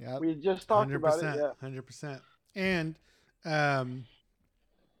is. Yep. We just talked about it. 100%, Yeah. 100%. And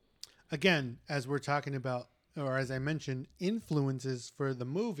again, as we're talking about, or as I mentioned, influences for the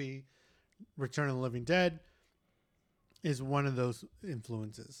movie Return of the Living Dead is one of those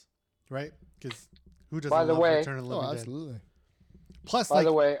influences, right? Because who doesn't By the love way- Return of the Living Dead? absolutely. Plus, By like,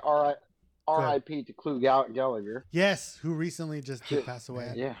 the way, ahead. R.I.P. to Clue Gallagher. yes, who recently just did pass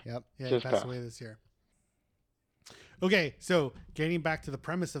away. Yeah. Yep. Yeah, he Just passed passed. away this year. Okay, so getting back to the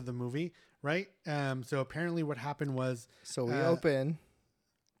premise of the movie, right? So apparently what happened was So we open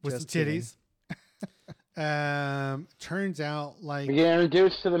with Just some titties. Turns out like We get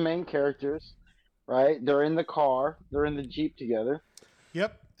introduced to the main characters, right? They're in the car. They're in the Jeep together.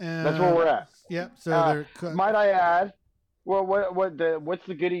 yep. That's where we're at. Yep. So they're Might I add? Well, what's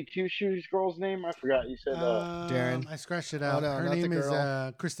the goody two shoes girl's name? I forgot. You said. Darren. I scratched it Oh, out. no, Her not the name is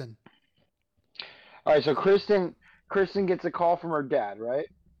girl. Kristen. All right, so Kristen gets a call from her dad, right?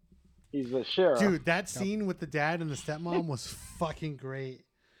 He's the sheriff. Dude, that scene with the dad and the stepmom was fucking great.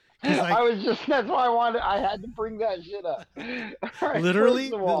 'Cause, like, That's why I had to bring that shit up. All right, literally,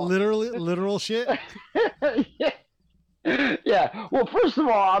 first of all- literal shit. Yeah. Well, first of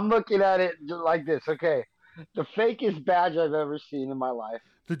all, I'm looking at it just like this. Okay, the fakest badge I've ever seen in my life.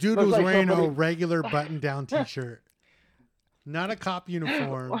 The dude Looks was like wearing a somebody- regular button-down T-shirt, not a cop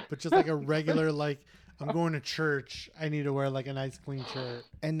uniform, but just like a regular like. I'm going to church. I need to wear like a nice clean shirt.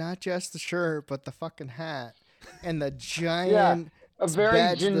 and not just the shirt, but the fucking hat and the giant A very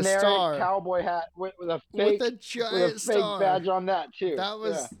badge, the generic star. cowboy hat with a fake with a giant star. badge on that too. That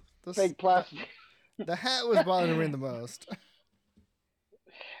was Yeah. the, Fake plastic. the hat was bothering me the most.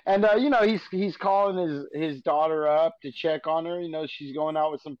 And he's calling his daughter up to check on her. You know, she's going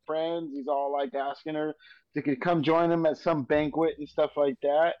out with some friends. He's all like asking her to come join him at some banquet and stuff like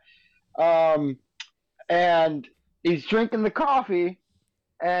that. And he's drinking the coffee,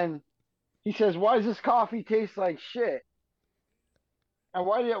 and he says, "Why does this coffee taste like shit?" And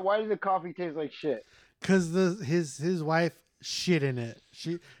why did the coffee taste like shit? Because his wife shit in it.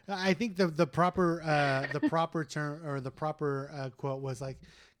 I think the proper term or the proper quote was like,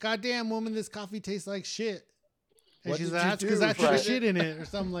 "Goddamn woman, this coffee tastes like shit." And What she's did like, you "That's because do, I took Frank?" shit in it," or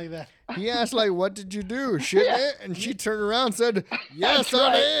something like that. He asked, like, what did you do? Shit in it? And she turned around and said, yes, That's I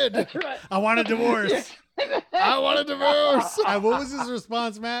right. did. That's right. I want a divorce. I want a divorce. What was his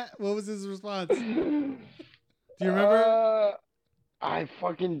response, Matt? What was his response? Do you remember? I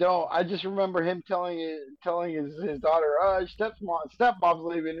fucking don't. I just remember him telling his daughter, stepmom's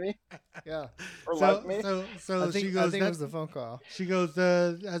leaving me Yeah. or left me. So I think, she goes. I think it was "That's-" the phone call. She goes,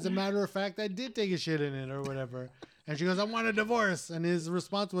 as a matter of fact, I did take a shit in it or whatever. And she goes, I want a divorce. And his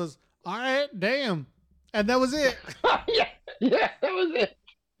response was, all right, damn. And that was it. yeah, that was it.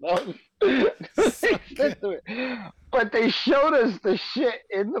 They said to it. But they showed us the shit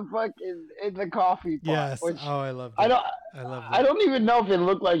in the coffee pot. Yes. Which Oh, I loved I it. don't I loved I it. don't even know if it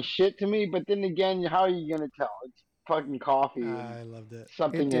looked like shit to me. But then again, how are you gonna tell? It's fucking coffee and I loved it. It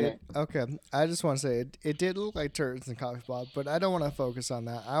something in did. it. Okay, I just want to say it did look like turds in coffee pot, but I don't want to focus on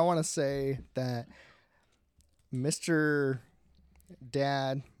that. I want to say that Mr.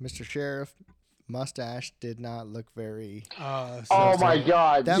 Dad, Mr. Sheriff, mustache did not look very. So Oh my good.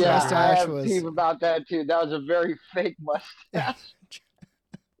 god! That Yeah, I mustache have was- beef about that too. That was a very fake mustache.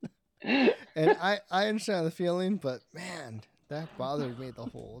 And I understand the feeling, but man, that bothered me the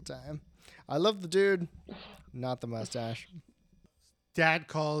whole time. I love the dude, not the mustache. Dad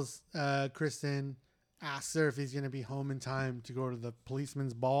calls Kristen, asks her if he's going to be home in time to go to the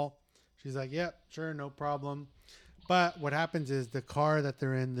policeman's ball. She's like, yep, sure, no problem. But what happens is the car that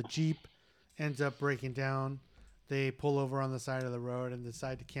they're in, the Jeep, ends up breaking down. They pull over on the side of the road and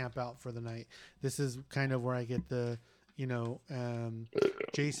decide to camp out for the night. This is kind of where I get the,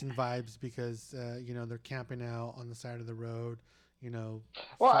 Jason vibes because, they're camping out on the side of the road,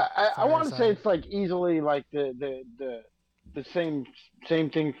 Well, I want to say fireside. it's like easily like the same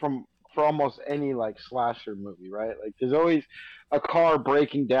thing for almost any like slasher movie, right? Like there's always a car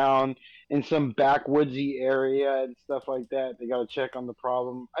breaking down in some backwoodsy area and stuff like that. They got to check on the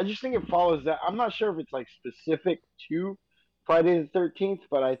problem. I just think it follows that. I'm not sure if it's like specific to Friday the 13th,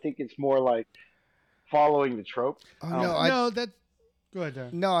 but I think it's more like following the trope. Oh I don't no, know. Go ahead,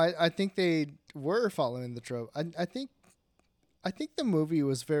 Darren. no, I think they were following the trope. I think the movie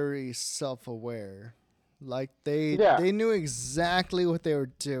was very self-aware. Like they knew exactly what they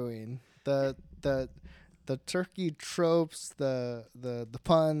were doing. The turkey tropes, the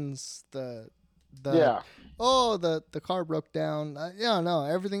puns, the Yeah. oh the car broke down. No,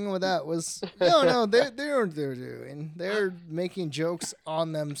 everything with that was no they were doing. They're making jokes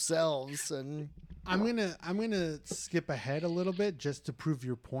on themselves and I'm gonna skip ahead a little bit just to prove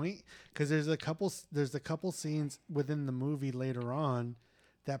your point because there's a couple scenes within the movie later on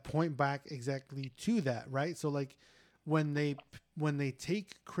that point back exactly to that, right? So like when they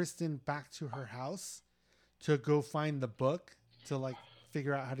take Kristen back to her house to go find the book to like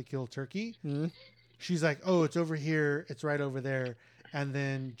figure out how to kill turkey, she's like, "Oh, it's over here. It's right over there." And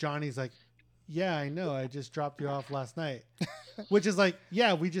then Johnny's like, "Yeah, I know. I just dropped you off last night," which is like,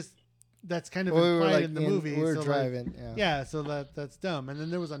 yeah, that's kind of implied in the movie. We were so driving. like, yeah, so that's dumb. And then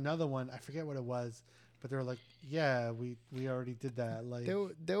there was another one. I forget what it was, but they were like, "Yeah, we already did that." Like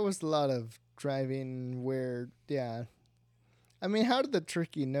There was a lot of driving where, yeah. I mean, how did the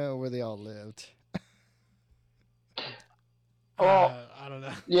turkey know where they all lived? I don't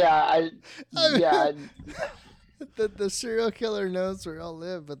know. Yeah, yeah. The serial killer knows where all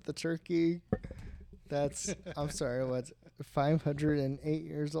live, but the turkey, I'm sorry, what, 508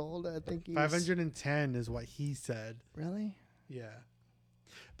 years old? I think he's 510 is what he said. Really? Yeah,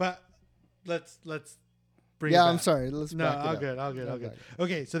 but let's bring. Yeah, it I'm back. sorry. Let's No, back it all up. good, all good, all good.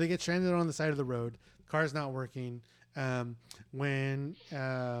 Okay, so they get stranded on the side of the road. Car's not working. When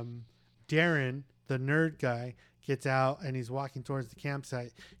Darren, the nerd guy, gets out and he's walking towards the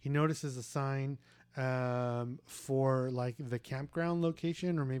campsite, he notices a sign for like the campground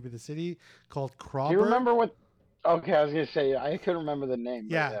location or maybe the city called Crawberg. Do you remember what? Okay, I was gonna say I couldn't remember the name.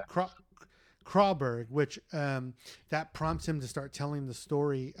 Yeah, Crawberg, which that prompts him to start telling the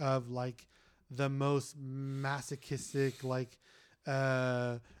story of like the most masochistic like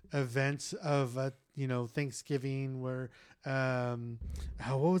events of Thanksgiving where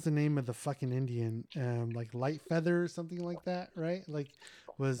what was the name of the fucking Indian like Light Feather or something like that, right? Like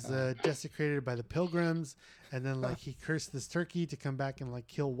was desecrated by the Pilgrims, and then like he cursed this turkey to come back and like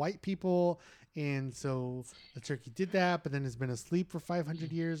kill white people, and so the turkey did that, but then has been asleep for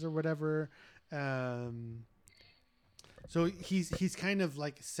 500 years or whatever. So he's kind of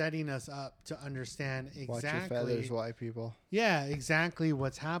like setting us up to understand exactly. Watch your feathers, white people. Yeah, exactly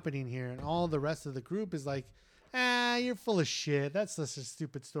what's happening here, and all the rest of the group is like, you're full of shit. That's just a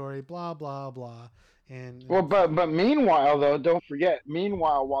stupid story. Blah blah blah. And Well, but meanwhile though, don't forget.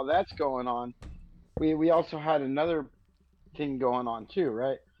 Meanwhile, while that's going on, we also had another thing going on too,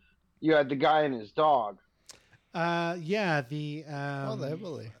 right? You had the guy and his dog. yeah, the Oh, the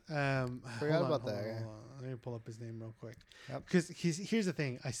hillbilly. forgot about that. Let me pull up his name real quick. Yep. Because here's the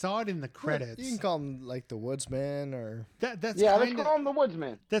thing. I saw it in the credits. You can call him like the woodsman or That's Let's kinda, call him the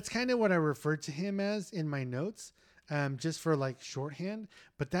Woodsman. that's kind of what I referred to him as in my notes, just for like shorthand.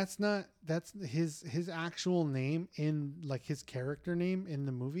 But that's his actual name in like his character name in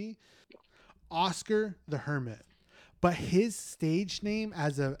the movie, Oscar the Hermit. But his stage name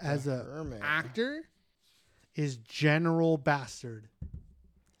as a Hermit. actor is General Bastard.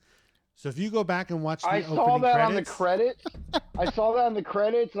 So if you go back and watch the I saw opening that credits, on the credits. I saw that in the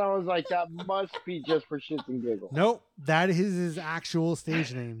credits, and I was like, that must be just for shits and giggles. nope, that is his actual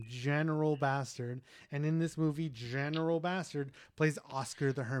stage name, General Bastard. And in this movie, General Bastard plays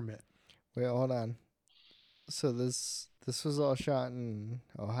Oscar the Hermit. Wait, hold on. So this was all shot in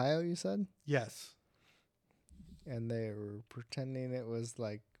Ohio, you said? Yes. And they were pretending it was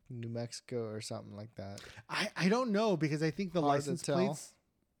like New Mexico or something like that. I don't know because I think the Hard to license tell. plates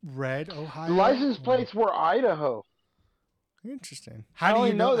read Ohio. The license plates were Idaho. Interesting. How do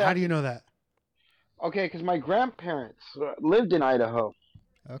only you know know that How do you know that? Okay, because my grandparents lived in Idaho,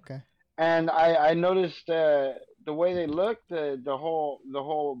 Okay. and I noticed the way they looked, the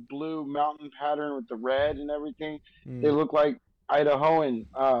whole blue mountain pattern with the red and everything. They look like Idahoan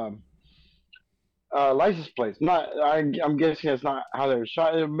license plates. I'm guessing that's not how they were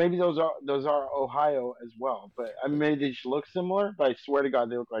shot. Maybe those are Ohio as well, but maybe they just look similar. But I swear to God,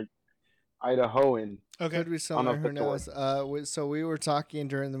 they look like Idahoan. Okay. Could be I similar. don't know Who if that's the knows? So we were talking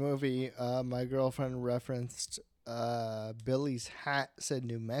during the movie. My girlfriend referenced Billy's hat said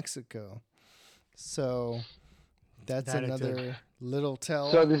New Mexico. So that's That it another did. little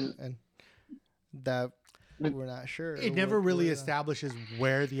tell. So this is- and that we're not sure. It never really where establishes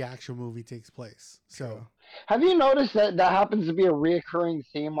where the actual movie takes place. So True. Have you noticed that happens to be a reoccurring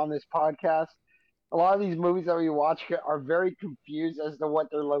theme on this podcast? A lot of these movies that we watch are very confused as to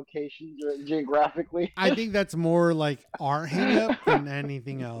what their locations are geographically. I think that's more like our hang up than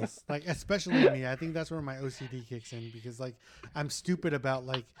anything else. Like, especially me. I think that's where my OCD kicks in because, like, I'm stupid about,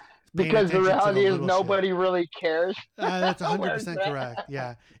 like, paying Because the attention to reality is little nobody shit. really cares. That's 100% Where's that? correct.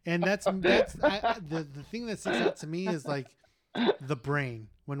 Yeah. And the thing that sticks out to me is, like, the brain.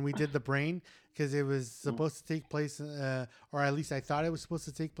 When we did the brain, because it was supposed to take place, or at least I thought it was supposed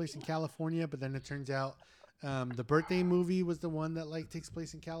to take place in California, but then it turns out the birthday movie was the one that like takes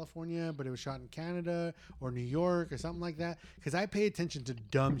place in California, but it was shot in Canada or New York or something like that. Because I pay attention to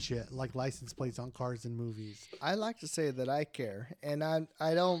dumb shit like license plates on cars and movies. I like to say that I care, and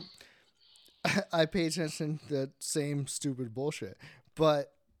I don't. I pay attention to that same stupid bullshit,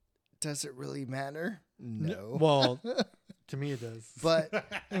 but does it really matter? No. Well, to me it does. But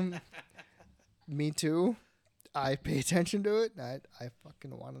me too. I pay attention to it. I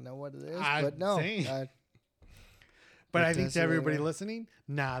fucking want to know what it is. But no. Same. But I think does to everybody really- listening,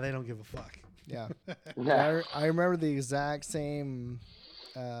 nah, they don't give a fuck. Yeah. Yeah. I remember the exact same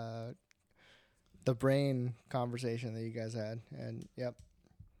the brain conversation that you guys had. And yep.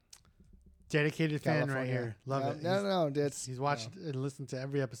 Dedicated fan right California. here. Love it. No, He's watched and listened to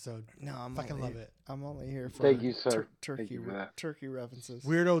every episode. No, I'm Fucking only, love it. I'm only here for Thank you, sir. turkey Thank you for that. turkey references.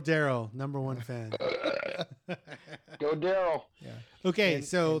 Weirdo Daryl, #1 fan. Go Daryl. Yeah. Okay, And-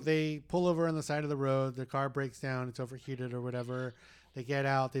 so they pull over on the side of the road. Their car breaks down. It's overheated or whatever. They get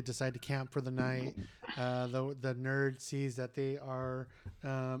out. They decide to camp for the night. The nerd sees that they are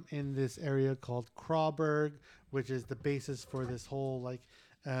in this area called Crawberg, which is the basis for this whole like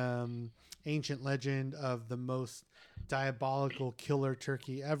ancient legend of the most diabolical killer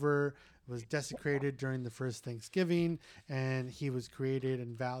turkey ever. It was desecrated during the first Thanksgiving, and he was created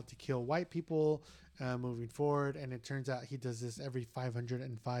and vowed to kill white people moving forward. And it turns out he does this every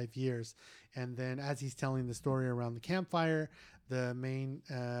 505 years. And then as he's telling the story around the campfire, the main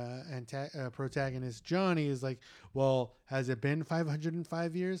protagonist, Johnny, is like, well, has it been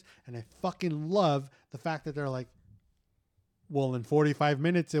 505 years? And I fucking love the fact that they're like, well, in 45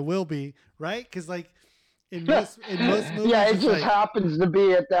 minutes it will be, right? Because like in most movies, Yeah, it it's just like, happens to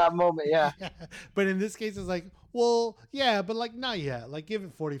be at that moment. Yeah. but in this case, it's like, well, yeah, but like not yet. Like give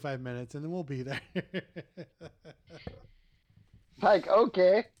it 45 minutes and then we'll be there. Like,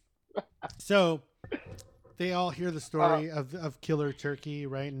 okay. So they all hear the story of killer turkey,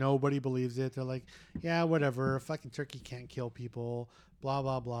 right? Nobody believes it. They're like, yeah, whatever. A fucking turkey can't kill people. Blah,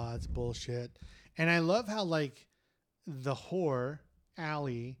 blah, blah. It's bullshit. And I love how like the whore,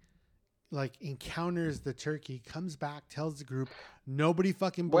 Allie, like encounters the turkey, comes back, tells the group, nobody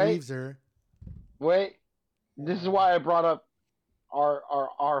fucking believes her. Wait. This is why I brought up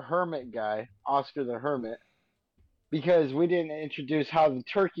our hermit guy, Oscar the Hermit, because we didn't introduce how the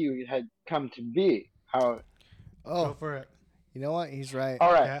turkey had come to be. How? Oh, Go for it. you know what? He's right.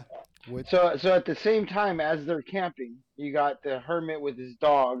 All right. Yeah. With, So at the same time as they're camping, you got the hermit with his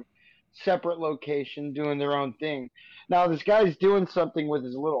dog, separate location, doing their own thing. Now this guy's doing something with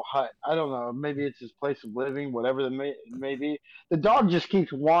his little hut. I don't know. Maybe it's his place of living, whatever it may be. The dog just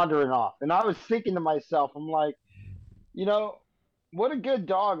keeps wandering off, and I was thinking to myself, I'm like, you know, what a good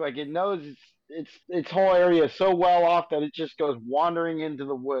dog! Like it knows its whole area so well off that it just goes wandering into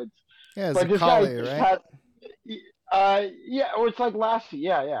the woods. yeah, it's But a this collie, guy just right? Yeah, or it's like Lassie.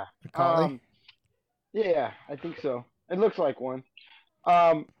 Yeah, yeah. A collie? Yeah, I think so. It looks like one.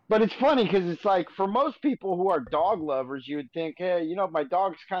 But it's funny because it's like for most people who are dog lovers, you would think, hey, if my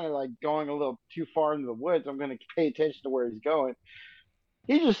dog's kind of like going a little too far into the woods, I'm going to pay attention to where he's going.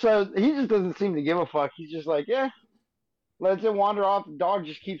 He just doesn't seem to give a fuck. He's just like, yeah, lets it wander off. The dog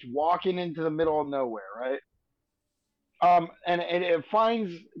just keeps walking into the middle of nowhere, right? And it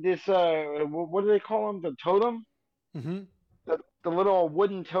finds this what do they call them? The totem, Mm-hmm. the little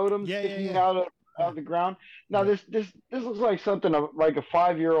wooden totem Yeah, yeah, sticking yeah. out Yeah. of the ground. Now Right. this looks like something like a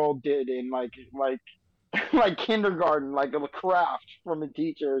 5-year-old did in like kindergarten, like a craft from a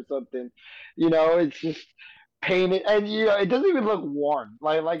teacher or something. It's just painted, and it doesn't even look worn.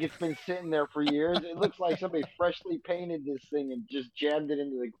 Like it's been sitting there for years. It looks like somebody freshly painted this thing and just jammed it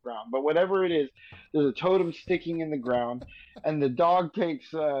into the ground. But whatever it is, there's a totem sticking in the ground, and the dog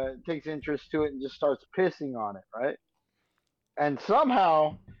takes interest to it and just starts pissing on it, right? And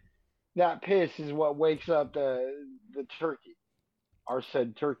somehow that piss is what wakes up the turkey, our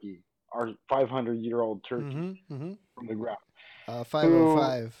said turkey, our 500-year-old turkey Mm-hmm. Mm-hmm. from the ground. Who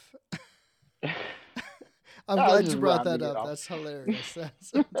 505. I'm I was glad just you brought that rounding it up. up. That's hilarious.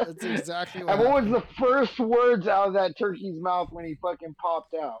 That's exactly what And what was happened. the first words out of that turkey's mouth when he fucking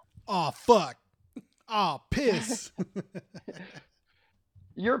popped out? Oh fuck. Oh piss.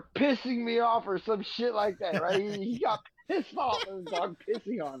 You're pissing me off, or some shit like that, right? He got pissed off of the dog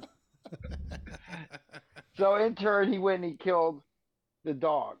pissing on him. So in turn, he went and he killed the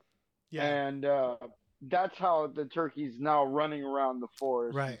dog. Yeah. And that's how the turkey's now running around the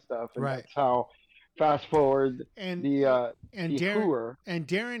forest and Right. stuff. And Right. that's how, fast forward, And the Darren hooer. and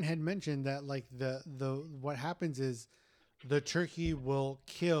Darren had mentioned that like the what happens is the turkey will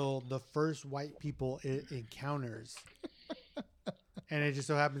kill the first white people it encounters. And it just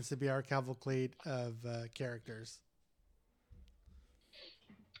so happens to be our cavalcade of characters.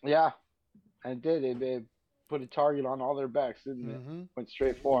 Yeah, and it did. It put a target on all their backs, didn't it? Mm-hmm. Went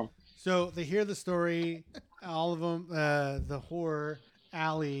straight for them. So they hear the story. All of them, the whore,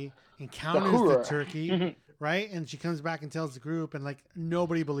 Allie, encounters the hooer. turkey, right? And she comes back and tells the group, and like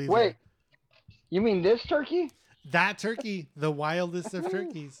nobody believes her. Wait, you mean this turkey? That turkey, the wildest of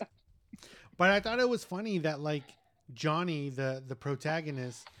turkeys. But I thought it was funny that like Johnny, the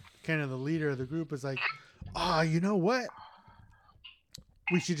protagonist, kind of the leader of the group, is like, oh, you know what?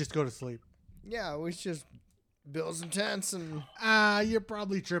 We should just go to sleep. Yeah, we should just build some tents and. You're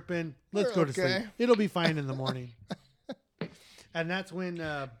probably tripping. Let's We're go to okay. sleep. It'll be fine in the morning. And that's when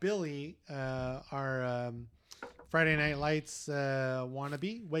Billy, our Friday Night Lights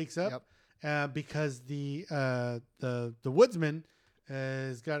wannabe, wakes up because the woodsman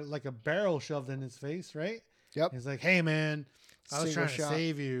has got like a barrel shoved in his face, right? Yep. He's like, "Hey, man, I was Single trying shot. to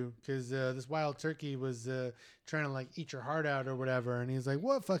save you because this wild turkey was trying to like eat your heart out or whatever." And he's like,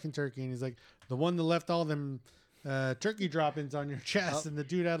 "What fucking turkey?" And he's like, "The one that left all them turkey droppings on your chest." And the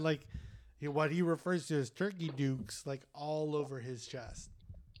dude had like what he refers to as turkey dukes like all over his chest.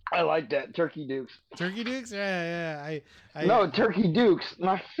 I like that. Turkey Dukes. Turkey dukes? Yeah. No, Turkey Dukes,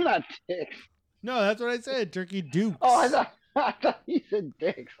 not dicks. No, that's what I said. Turkey dukes. Oh, I thought you said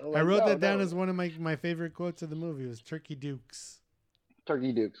dicks. I wrote that down as one of my favorite quotes of the movie was Turkey Dukes.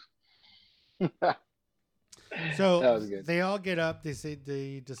 Turkey Dukes. So That was good. they all get up.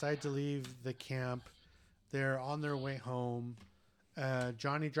 They decide to leave the camp. They're on their way home.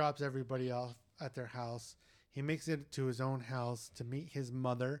 Johnny drops everybody off at their house. He makes it to his own house to meet his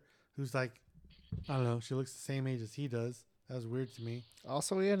mother, who's like, I don't know, she looks the same age as he does. That was weird to me.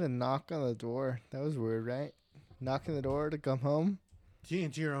 Also, we had a knock on the door. That was weird, right? Knocking the door to come home.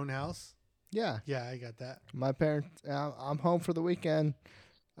 Into your own house? Yeah. Yeah, I got that. My parents, I'm home for the weekend.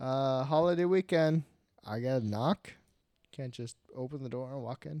 Holiday weekend. I got a knock. Can't just open the door and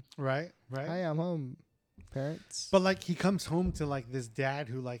walk in. Right. Hi, I'm home, parents. But like he comes home to like this dad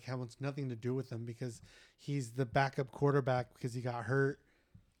who like wants nothing to do with him because he's the backup quarterback because he got hurt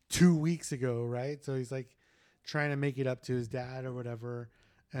 2 weeks ago, right? So he's like trying to make it up to his dad or whatever.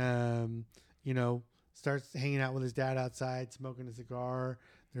 Starts hanging out with his dad outside, smoking a cigar.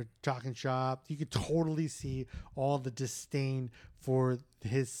 They're talking shop. You could totally see all the disdain for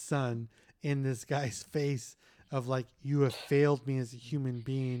his son in this guy's face of like, you have failed me as a human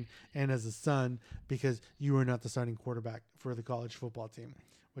being and as a son because you are not the starting quarterback for the college football team,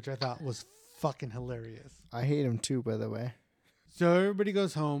 which I thought was fucking hilarious. I hate him too, by the way. So everybody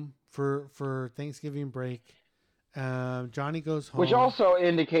goes home for Thanksgiving break. Johnny goes home. Which also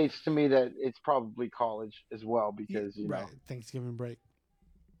indicates to me that it's probably college as well because, right, Thanksgiving break.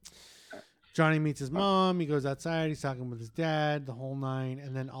 Johnny meets his mom. He goes outside. He's talking with his dad, the whole nine.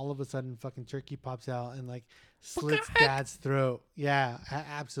 And then all of a sudden, fucking Turkey pops out and like slits Dad's throat. Yeah,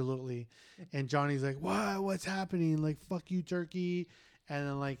 absolutely. And Johnny's like, "What? What's happening? Like, fuck you, Turkey." And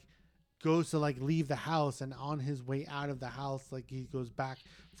then like goes to like leave the house. And on his way out of the house, like he goes back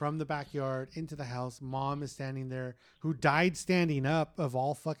from the backyard into the house. Mom is standing there, who died standing up of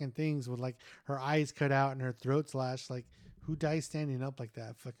all fucking things, with like her eyes cut out and her throat slashed. Like, who dies standing up like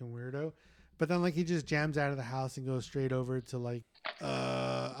that? Fucking weirdo. But then like he just jams out of the house and goes straight over to like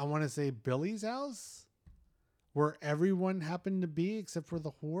I want to say Billy's house, where everyone happened to be except for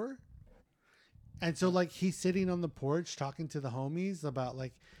the whore. And so like he's sitting on the porch talking to the homies about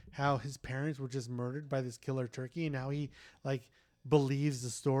like how his parents were just murdered by this killer turkey, and now he like believes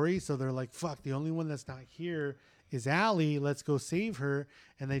the story. So they're like, fuck, the only one that's not here is Allie. Let's go save her.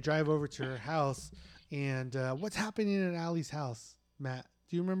 And they drive over to her house. And what's happening at Allie's house, Matt?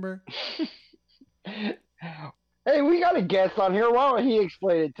 Do you remember? Hey, we got a guest on here. Why don't he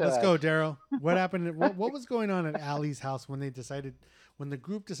explain it to us? Let's go, Daryl. What happened? What was going on at Allie's house when the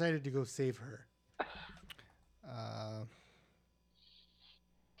group decided to go save her?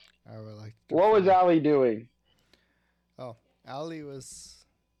 I would like. What was Allie doing? Oh, Allie was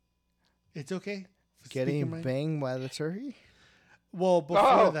It's okay. getting banged by the turkey. Well,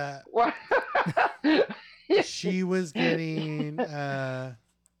 before that, What? she was getting No,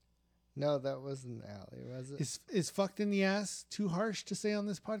 that wasn't Allie, was it? is fucked in the ass too harsh to say on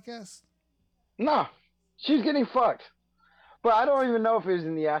this podcast? No, she's getting fucked. But I don't even know if it was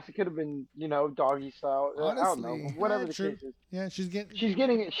in the ass. It could have been, doggy style. I don't know. Honestly, Whatever the true. case is. Yeah, she's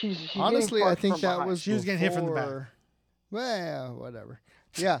getting. She's Honestly, getting I fucked think from that behind. was. She was getting hit from the back. before- Well, whatever.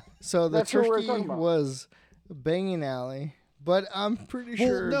 Yeah. So the That's what we're turkey talking about. was banging Allie, but I'm pretty Well,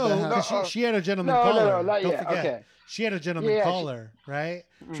 sure. no, that 'cause she had a gentleman No, caller. not Don't yet. forget. Okay. She had a gentleman Yeah, caller, right?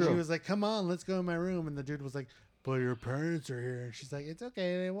 True. She was like, "Come on, let's go in my room," and the dude was like, "But your parents are here." And she's like, "It's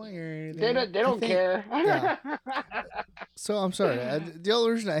okay, they won't hear anything." They don't think- care. yeah. So I'm sorry. The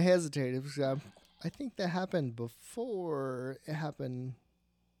only reason I hesitated was I think that happened before it happened.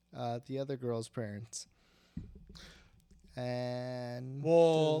 The other girl's parents. And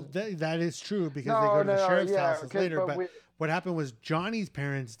Well, that is true because they No, go to the no, sheriff's yeah, house okay, later. but But we- what happened was Johnny's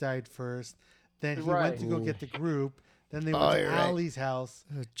parents died first. Then he Right. went to go get the group. Then they went Oh, to you're right. Allie's house.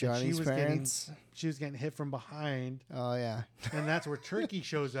 Johnny's was parents. She was getting hit from behind. Oh yeah. And that's where Turkey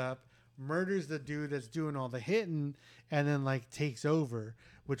shows up, murders the dude that's doing all the hitting, and then like takes over,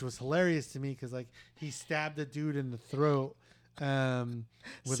 which was hilarious to me because like he stabbed the dude in the throat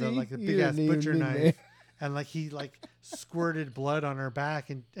with See? like a You big ass didn't even butcher need knife, me. and like he like squirted blood on her back,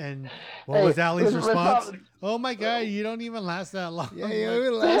 and what Hey, was Allie's let's response? not- Oh my god, you don't even last that long. Yeah, Like,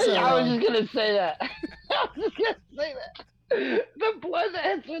 you last that I was long. just gonna say that. I was just gonna say that. The blood that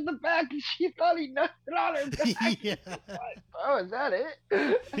hits her in the back, and she thought he nutted on her back. yeah. Oh, is that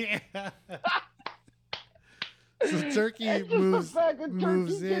it? Yeah. So Turkey It's just moves the fact that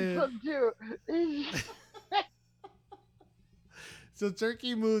moves Turkey in. gets up too. He's- So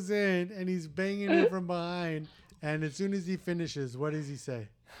Turkey moves in and he's banging her from behind. And as soon as he finishes, what does he say?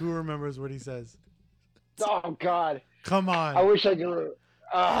 Who remembers what he says? Oh God! Come on. I wish I could.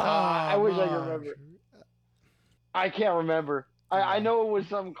 I wish I Come could on. remember. I can't remember. I know it was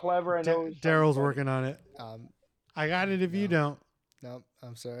something clever. I know it was something Daryl's funny. working on it. Um, I got it if you don't. no,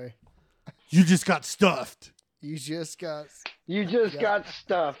 I'm sorry. You just got stuffed. You just got. You just Yeah. got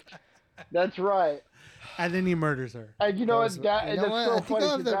stuffed. That's right. And then he murders her. And you know That what? was- That, you know that's what? so I think funny I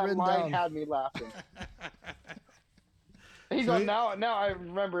have 'cause that that written line down. had me laughing. He's So on he- now I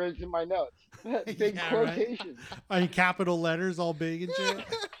remember it's in my notes. Big Yeah, right. quotation. In capital letters, all big and shit.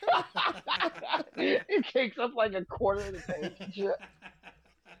 It takes up like a quarter of the page. and shit.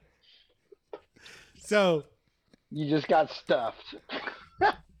 So You just got stuffed.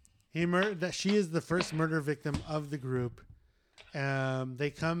 that she is the first murder victim of the group.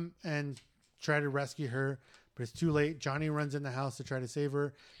 They come and try to rescue her, but it's too late. Johnny runs in the house to try to save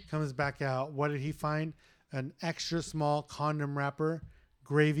her, comes back out. What did he find? An extra small condom wrapper,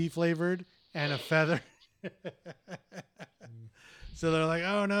 gravy flavored, and a feather. So they're like,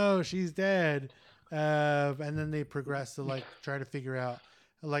 "Oh no, she's dead." And then they progress to like try to figure out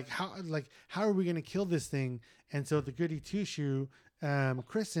how are we gonna kill this thing? And so the goody two shoe,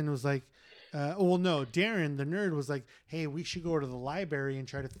 Kristen was like, no, Darren the nerd was like, "Hey, we should go to the library and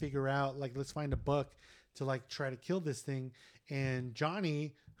try to figure out let's find a book to try to kill this thing." And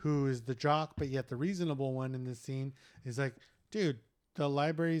Johnny, who is the jock but yet the reasonable one in this scene, is like, "Dude, the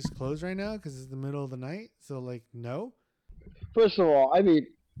library's closed right now because it's the middle of the night. So no." First of all, I mean,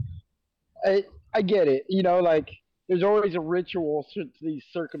 I get it. there's always a ritual to these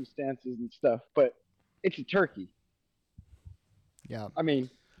circumstances and stuff, but it's a turkey. Yeah. I mean,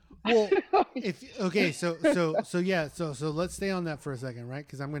 Well, if okay, so let's stay on that for a second, right?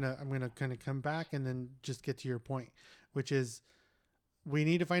 Because I'm gonna kind of come back and then just get to your point, which is we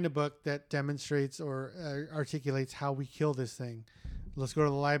need to find a book that demonstrates or articulates how we kill this thing. Let's go to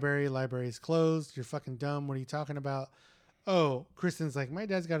the library. Library is closed. You're fucking dumb. What are you talking about? Oh, Kristen's like, my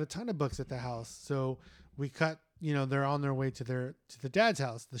dad's got a ton of books at the house. So we cut, they're on their way to the dad's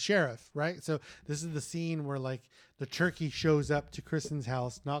house, the sheriff, right? So this is the scene where like the turkey shows up to Kristen's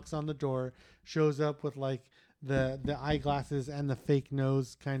house, knocks on the door, shows up with like the eyeglasses and the fake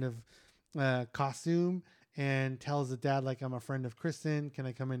nose kind of costume, and tells the dad, like, I'm a friend of Kristen. Can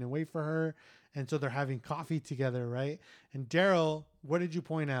I come in and wait for her? And so they're having coffee together, right? And Daryl, what did you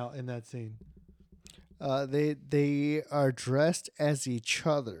point out in that scene? They are dressed as each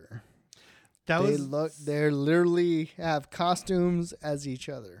other. They literally have costumes as each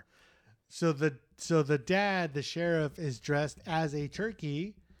other. So the dad, the sheriff, is dressed as a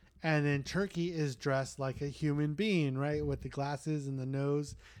turkey, and then Turkey is dressed like a human being, right? With the glasses and the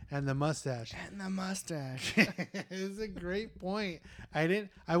nose and the mustache. It's a great point.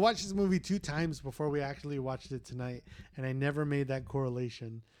 I watched this movie 2 times before we actually watched it tonight, and I never made that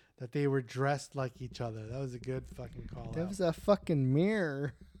correlation that they were dressed like each other. That was a good fucking call. That was a fucking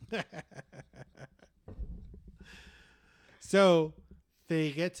mirror. So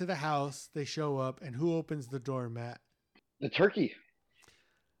they get to the house, they show up, and who opens the door, Matt? the turkey.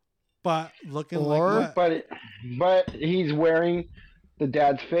 But looking like what? But he's wearing the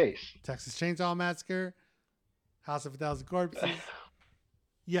dad's face. Texas Chainsaw Massacre, House of a Thousand Corpses.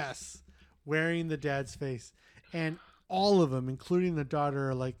 Yes, wearing the dad's face. And all of them, including the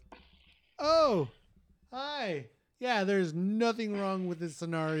daughter, are like, oh, hi. Yeah, there's nothing wrong with this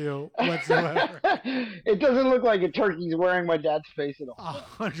scenario whatsoever. It doesn't look like a turkey's wearing my dad's face at all.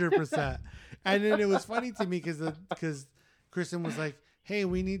 100%. And then it was funny to me because Kristen was like, hey,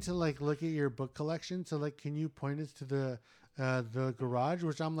 we need to like look at your book collection. So like, can you point us to the garage?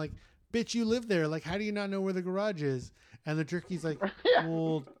 Which I'm like, bitch, you live there. Like, how do you not know where the garage is? And the turkey's like,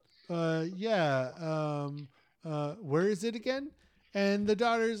 well, yeah. Where is it again? And the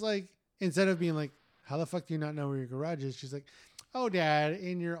daughter's like, instead of being like, how the fuck do you not know where your garage is? She's like, oh, Dad,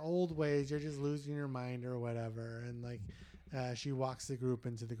 in your old ways, you're just losing your mind or whatever. And like, she walks the group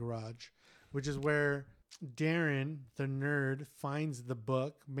into the garage, which is where Darren, the nerd, finds the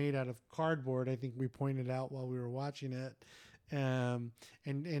book made out of cardboard. I think we pointed out while we were watching it. And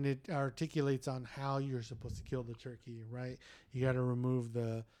it articulates on how you're supposed to kill the turkey, right? You got to remove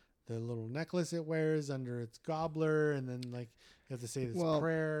the little necklace it wears under its gobbler, and then like you have to say this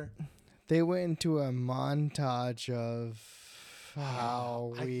prayer. They went into a montage of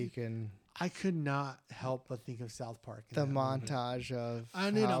how we can. I could not help but think of South Park. The montage of. I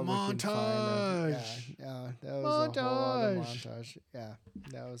need a montage. Yeah, that was a whole other montage. Yeah,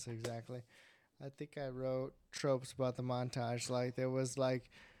 that was exactly. I think I wrote tropes about the montage. Like there was like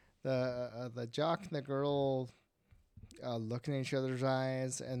the jock and the girl looking in each other's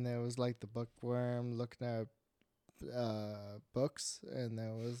eyes, and there was like the bookworm looking at books, and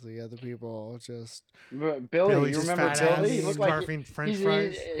there was the other people just. Billy, you remember Billy? He looked like French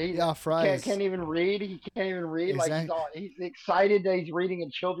fries. Fries. Can't even read. He can't even read. Exactly. Like he's excited that he's reading a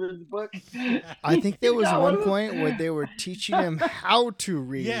children's book. I think there was one point where they were teaching him how to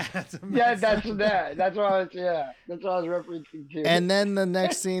read. Yeah, that's that. That's what I was referencing to. And then the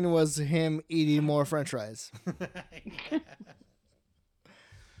next scene was him eating more French fries.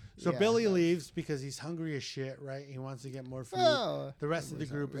 So Billy leaves because he's hungry as shit, right? He wants to get more food. The rest of the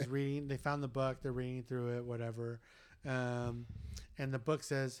group is reading. They found the book. They're reading through it, whatever. And the book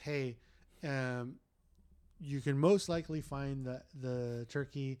says, hey, you can most likely find the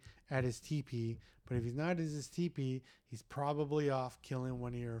turkey at his teepee, but if he's not at his teepee, he's probably off killing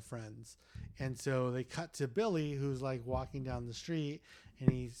one of your friends. And so they cut to Billy, who's like walking down the street, and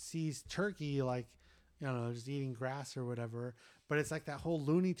he sees Turkey like, I don't know, just eating grass or whatever. But it's like that whole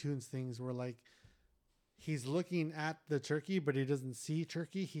Looney Tunes things where like he's looking at the turkey, but he doesn't see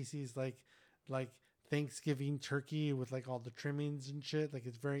turkey. He sees like Thanksgiving turkey with like all the trimmings and shit. Like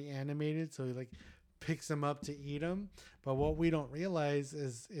it's very animated. So he like picks them up to eat them. But what we don't realize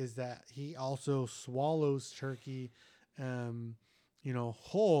is that he also swallows turkey,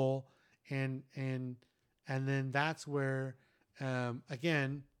 whole. And then that's where,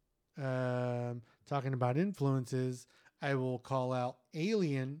 again, talking about influences, I will call out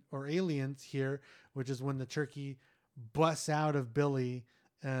Alien or Aliens here, which is when the turkey busts out of Billy,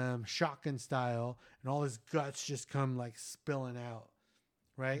 shotgun style, and all his guts just come like spilling out,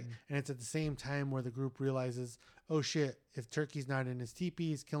 right? Mm-hmm. And it's at the same time where the group realizes, oh shit, if Turkey's not in his teepee,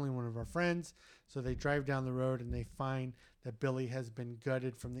 he's killing one of our friends. So they drive down the road and they find that Billy has been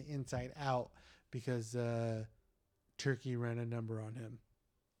gutted from the inside out because Turkey ran a number on him.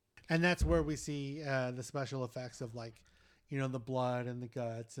 And that's where we see the special effects of like, you know, the blood and the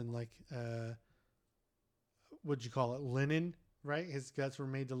guts and like, what'd you call it? Linen, right? His guts were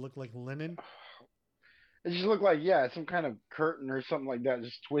made to look like linen. It just looked like, yeah, some kind of curtain or something like that,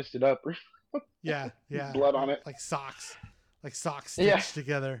 just twisted up or Yeah. blood on it. Like socks stitched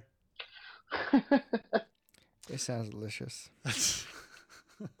together. It sounds delicious.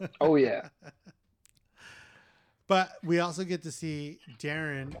 Oh yeah. But we also get to see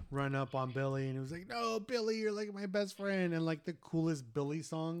Darren run up on Billy, and he was like, "No, Billy, you're like my best friend." And like the coolest Billy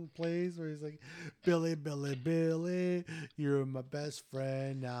song plays, where he's like, "Billy, Billy, Billy, you're my best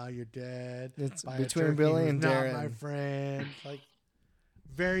friend. Now you're dead." It's By a between turkey Billy who's and not Darren. my friend. Like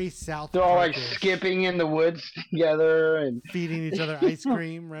very South. They're all like Park-ish. skipping in the woods together and Feeding each other ice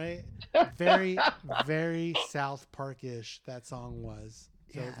cream, right? Very, very South Park-ish that song was.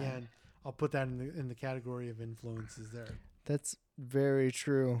 So Yeah. again, I'll put that in the category of influences there. That's very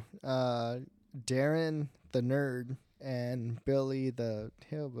true. Darren, the nerd, and Billy, the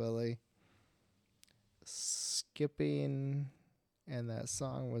hillbilly, skipping, and that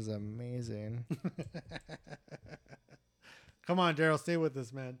song was amazing. Come on, Daryl, stay with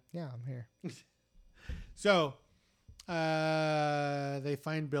us, man. Yeah, I'm here. So, they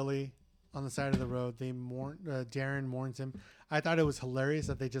find Billy on the side of the road. They Darren mourns him. I thought it was hilarious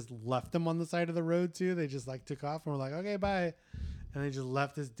that they just left him on the side of the road too. They just like took off and were like, "Okay, bye," and they just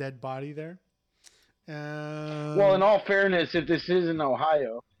left his dead body there. well, in all fairness, if this is in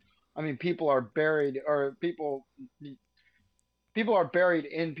Ohio, I mean, people are buried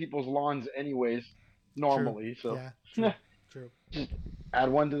in people's lawns anyways, normally. True. So Yeah, true. add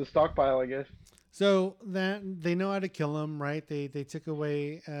one to the stockpile, I guess. So that they know how to kill him, right? They took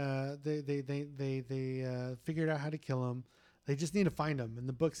away. They figured out how to kill him. They just need to find him. And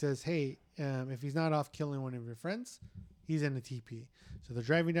the book says, hey, if he's not off killing one of your friends, he's in a teepee. So they're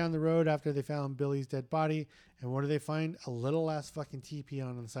driving down the road after they found Billy's dead body. And what do they find? A little ass fucking teepee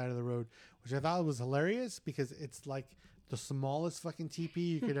on the side of the road, which I thought was hilarious because it's like the smallest fucking teepee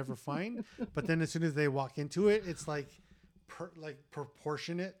you could ever find. But then as soon as they walk into it, it's like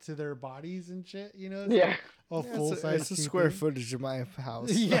proportionate to their bodies and shit, you know? It's Yeah. like a full size. It's a square footage of my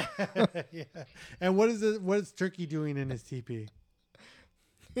house. Yeah, yeah. And what is Turkey doing in his teepee?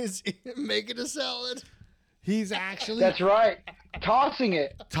 He's making a salad. He's actually That's right. Tossing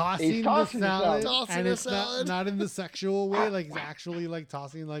it. tossing He's the tossing the salad, salad. Tossing and a it's salad. not in the sexual way. Like he's actually like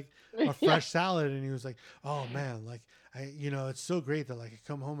tossing like a fresh salad, and he was like, "Oh man, like it's so great that like I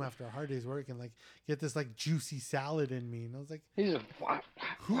come home after a hard day's work and like get this like juicy salad in me." And I was like, He's just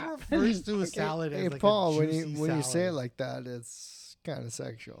 "Who refers to a salad Hey as like Paul, a when juicy you say it salad? like that, it's kind of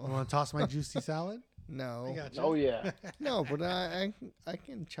sexual. You want to toss my juicy salad?" I No, gotcha. Oh yeah. no, but I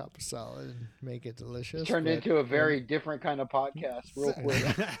can chop a salad and make it delicious. Turned but- into a very different kind of podcast real quick.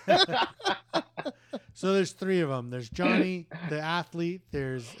 So there's three of them. There's Johnny, the athlete.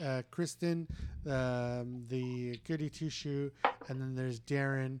 There's Kristen, the goody two shoe, and then there's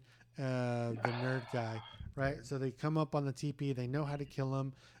Darren, the nerd guy. Right. So they come up on the teepee. They know how to kill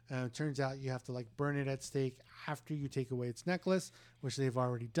him. Turns out you have to like burn it at stake after you take away its necklace, which they've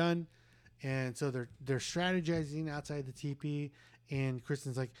already done. And so they're strategizing outside the teepee. And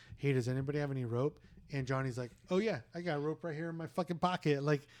Kristen's like, "Hey, does anybody have any rope?" And Johnny's like, "Oh yeah, I got rope right here in my fucking pocket."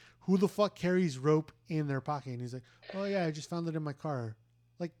 Like, who the fuck carries rope in their pocket? And he's like, "Oh yeah, I just found it in my car."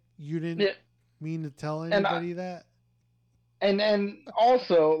 Like, you didn't Yeah. mean to tell And anybody that? And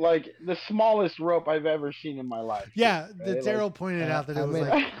also like the smallest rope I've ever seen in my life. Yeah, Right? the Daryl pointed out that it I was mean-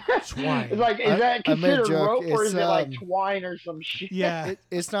 like twine. It's like, is I- that I made a considered joke. rope or is It's, it like twine or some shit? yeah,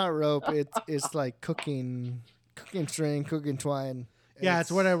 It's not rope. It's like cooking string, cooking twine. yeah,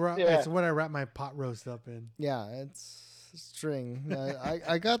 it's what Yeah. it's what I wrap my pot roast up in. Yeah, it's string.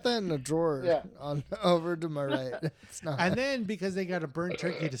 I got that in a drawer Yeah. on over to my right. It's not. And then because they got a burnt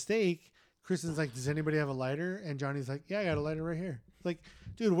turkey to steak, Kristen's like, "Does anybody have a lighter?" And Johnny's like, "Yeah, I got a lighter right here." Like,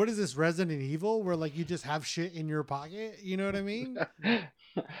 dude, what is this Resident Evil where like you just have shit in your pocket? You know what I mean?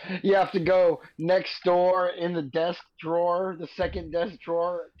 You have to go next door in the desk drawer, the second desk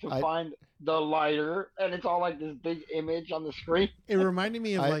drawer, to find the lighter, and it's all like this big image on the screen. It reminded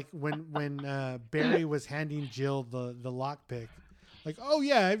me of I- like when Barry was handing Jill the lockpick. Like, "Oh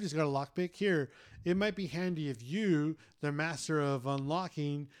yeah, I've just got a lockpick here. It might be handy if you, the master of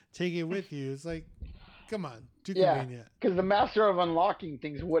unlocking, take it with you." It's like, come on, too Yeah. convenient. Because the master of unlocking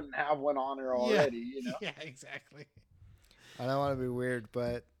things wouldn't have one on her already, you know? Yeah, exactly. I don't want to be weird,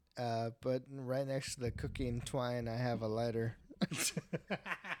 but But right next to the cookie and twine, I have a lighter.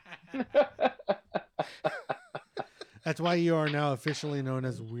 That's why you are now officially known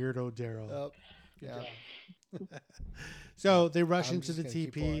as Weirdo Daryl. Yeah. So they rush I'm into just the gonna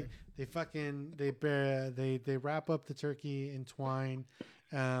keep teepee. pouring. They wrap up the turkey in twine.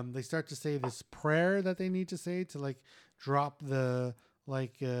 They start to say this prayer that they need to say to like drop the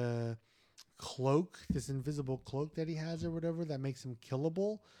cloak, this invisible cloak that he has or whatever that makes him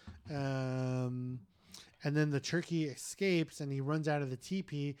killable. And then the turkey escapes and he runs out of the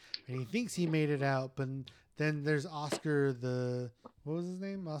teepee and he thinks he made it out, but then there's Oscar what was his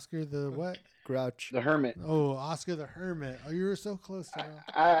name? Oscar the what? Grouch. The Hermit. Oh, Oscar the Hermit. Oh, you were so close.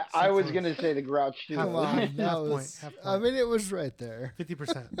 I was close. gonna say the Grouch too. Come on. half That point, was, half I point. mean, it was right there.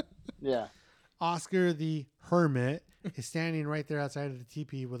 50%. Yeah. Oscar the Hermit is standing right there outside of the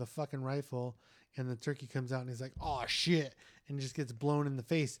teepee with a fucking rifle, and the turkey comes out and he's like, oh shit, and just gets blown in the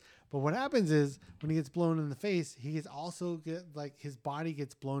face. But what happens is when he gets blown in the face, his body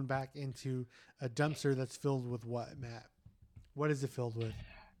gets blown back into a dumpster that's filled with what, Matt? What is it filled with?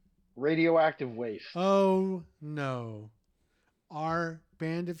 Radioactive waste. Oh no. Our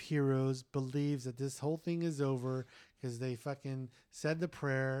band of heroes believes that this whole thing is over because they fucking said the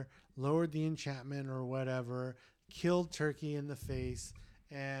prayer, lowered the enchantment or whatever, killed turkey in the face,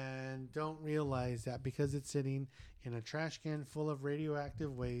 and don't realize that because it's sitting in a trash can full of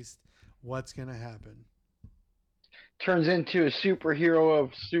radioactive waste, what's going to happen? Turns into a superhero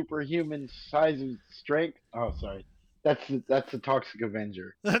of superhuman size and strength. Oh, sorry. That's the Toxic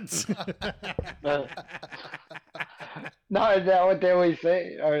Avenger. That's No, is that what they always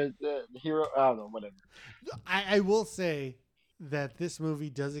say? Or the hero? I don't know, whatever. I will say that this movie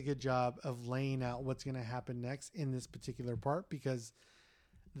does a good job of laying out what's going to happen next in this particular part because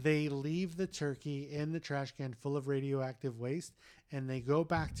they leave the turkey in the trash can full of radioactive waste and they go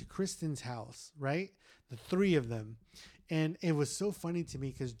back to Kristen's house, right? The three of them. And it was so funny to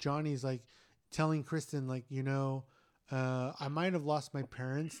me because Johnny's like telling Kristen, like, I might have lost my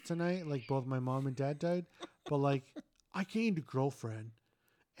parents tonight. Like both my mom and dad died, but like I gained a girlfriend.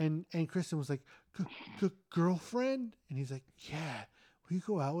 And Kristen was like, girlfriend? And he's like, yeah, will you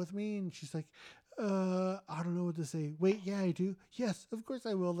go out with me? And she's like, I don't know what to say. Wait, yeah, I do. Yes, of course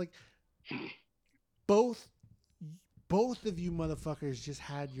I will. Like both of you motherfuckers just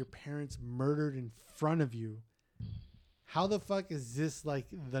had your parents murdered in front of you. How the fuck is this like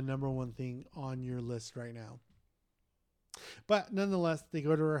the number one thing on your list right now? But nonetheless, they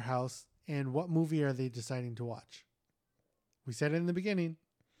go to her house, and what movie are they deciding to watch? We said it in the beginning.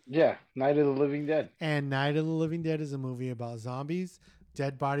 Yeah, Night of the Living Dead. And Night of the Living Dead is a movie about zombies,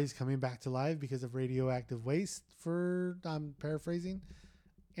 dead bodies coming back to life because of radioactive waste, I'm paraphrasing.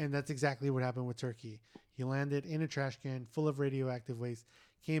 And that's exactly what happened with Turkey. He landed in a trash can full of radioactive waste,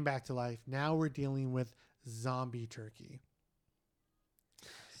 came back to life. Now we're dealing with zombie Turkey.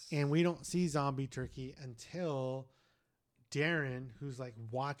 And we don't see zombie Turkey until Darren, who's like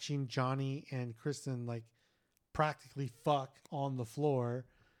watching Johnny and Kristen like practically fuck on the floor.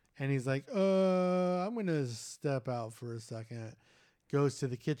 And he's like, I'm going to step out for a second. Goes to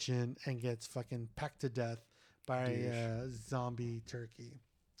the kitchen and gets fucking pecked to death by a zombie turkey.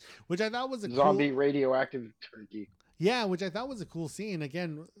 Which I thought was a zombie radioactive turkey. Yeah, which I thought was a cool scene.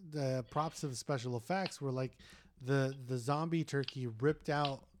 Again, the props to the special effects were like the zombie turkey ripped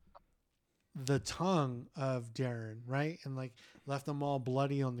out the tongue of Darren, right? And like left them all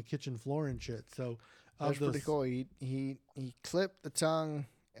bloody on the kitchen floor and shit. So that's pretty cool. He clipped the tongue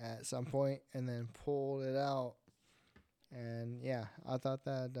at some point and then pulled it out. And yeah, I thought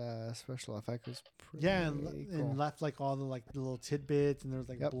that special effect was pretty cool. And left like all the like the little tidbits and there was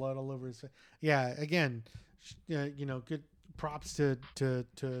like blood all over his face. Yeah, again, good props to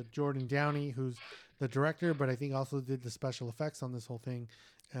Jordan Downey, who's the director, but I think also did the special effects on this whole thing.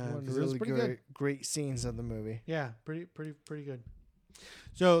 One really great scenes of the movie. Yeah, pretty good.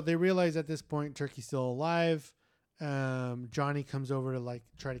 So they realize at this point Turkey's still alive. Johnny comes over to like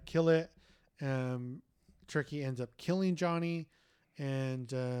try to kill it. Turkey ends up killing Johnny,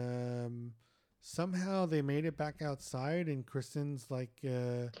 and somehow they made it back outside. And Kristen's like,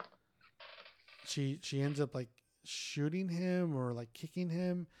 she ends up like shooting him or like kicking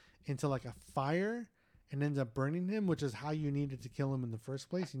him into like a fire. And ends up burning him, which is how you needed to kill him in the first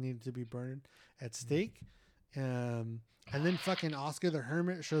place. He needed to be burned at stake. And then fucking Oscar the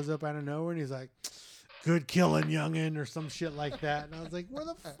Hermit shows up out of nowhere and he's like, good killing, youngin', or some shit like that. And I was like, where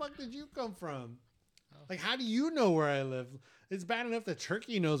the fuck did you come from? Like, how do you know where I live? It's bad enough that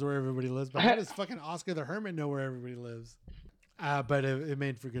Turkey knows where everybody lives, but how does fucking Oscar the Hermit know where everybody lives? But it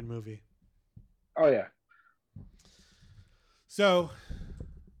made for a good movie. Oh, yeah. So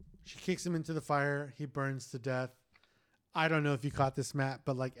She kicks him into the fire. He burns to death. I don't know if you caught this, Matt,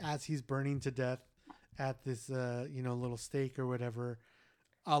 but like as he's burning to death at this, little steak or whatever,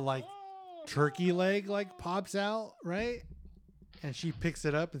 a like turkey leg like pops out, right? And she picks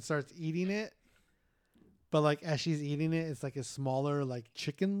it up and starts eating it. But like as she's eating it, it's like a smaller like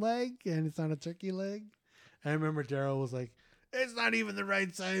chicken leg, and it's not a turkey leg. I remember Daryl was like, "It's not even the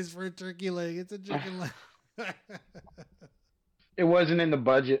right size for a turkey leg. It's a chicken leg." It wasn't in the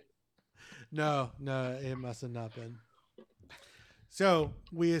budget. No, it must have not been. So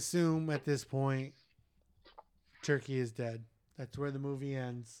we assume at this point, Turkey is dead. That's where the movie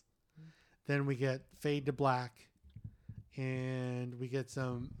ends. Then we get fade to black, and we get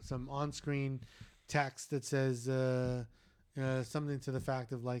some on-screen text that says something to the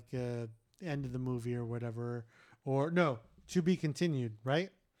fact of like end of the movie or whatever, or no, to be continued, right?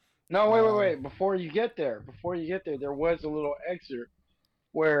 No, wait. Before you get there, there was a little excerpt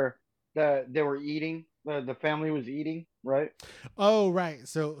where they were eating. The family was eating, right? Oh, right.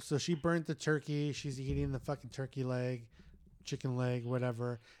 So she burnt the turkey. She's eating the fucking turkey leg, chicken leg,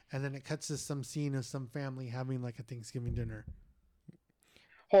 whatever. And then it cuts to some scene of some family having like a Thanksgiving dinner,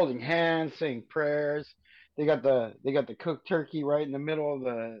 Holding hands, saying prayers. They got the cooked turkey right in the middle of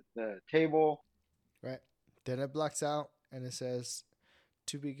the table. Right. Then it blocks out and it says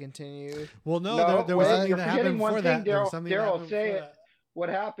to be continued. Well, no, there was wait, something you're that happened forgetting one before thing, that. There was Daryl. something that happened Say before it. that. What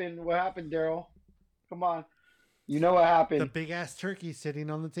happened? What happened, Daryl? Come on. You know what happened. The big ass turkey sitting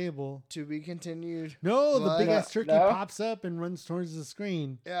on the table. To be continued. No, the What? big ass turkey No. pops up and runs towards the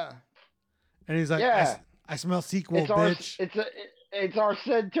screen. Yeah. And he's like, Yeah. I smell sequel, It's our bitch. it's our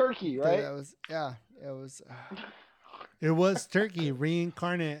said turkey, right? That was, yeah. It was. It was turkey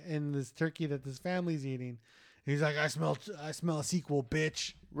reincarnate in this turkey that this family's eating. And he's like, I smell a sequel,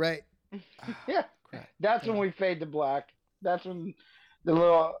 bitch. Right. Yeah. Crap. That's when we fade to black. That's when the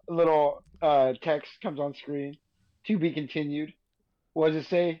little text comes on screen. To be continued. What does it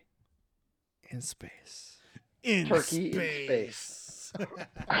say? In space. In Turkey in space.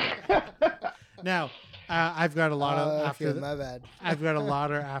 Now, I've got a lot of my bad. I've got a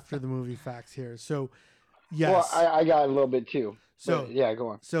lot of after the movie facts here. So, yes. Well, I got a little bit too. So But, yeah, go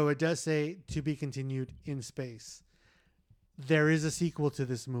on. So it does say to be continued in space. There is a sequel to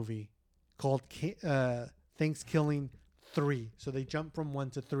this movie called ThanksKilling 3. So they jump from 1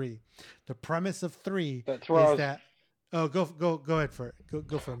 to 3. The premise of 3 That's where I is was- that. Oh, go ahead for it.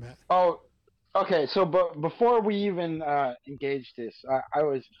 Go for it, Matt. Oh, okay. So, but before we even engaged this, I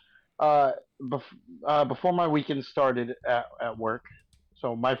was before my weekend started at work.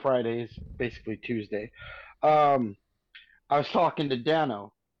 So my Friday is basically Tuesday. I was talking to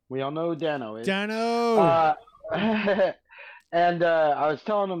Dano. We all know who Dano is. Dano. And I was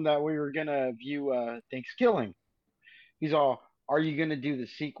telling him that we were gonna view ThanksKilling. He's all, "Are you gonna do the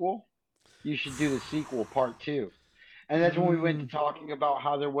sequel? You should do the sequel, part 2." And that's when we went to talking about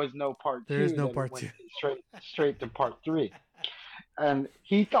how there was no part 2. There is no that it part went 2. Straight to part 3. And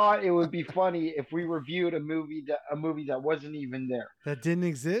he thought it would be funny if we reviewed a movie that wasn't even there. That didn't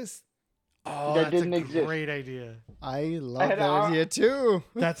exist? Oh, That that's didn't a exist. great idea. I love And that idea too.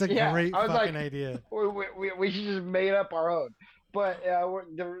 That's a Yeah, great I was fucking like- idea. We should just made up our own. But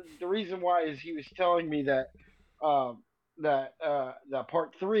the reason why is he was telling me that that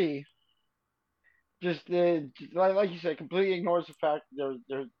part 3 just like you said, completely ignores the fact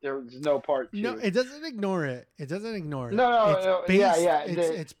there's no part 2. No, it doesn't ignore it. It doesn't ignore it. No, yeah.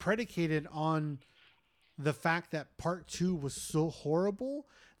 It's predicated on the fact that part 2 was so horrible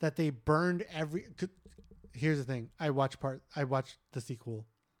that they burned every. Here's the thing: I watched the sequel.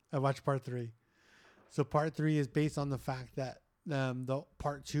 I watched part 3. So part 3 is based on the fact that the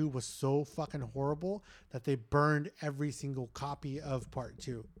part 2 was so fucking horrible that they burned every single copy of part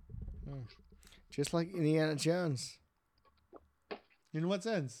 2. Just like Indiana Jones. In what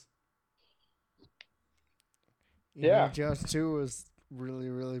sense? Yeah. Indiana Jones 2 was really,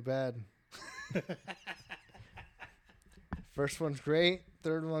 really bad. First one's great.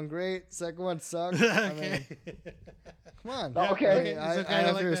 Third one great. Second one sucked. I mean, come on. Yeah, okay. I So kinda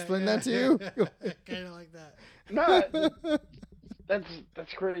have like to that, explain yeah. that to you. Kind of like that. No,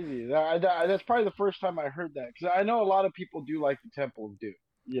 that's crazy. That's probably the first time I heard that, because I know a lot of people do like the Temple of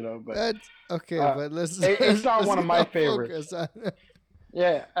Doom, but That's okay, but let's. it's not let's one of my not favorites. focus on-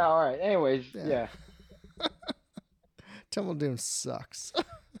 yeah. All right. Anyways, yeah. Temple of Doom sucks.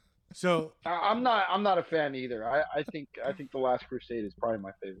 So I'm not a fan either. I think The Last Crusade is probably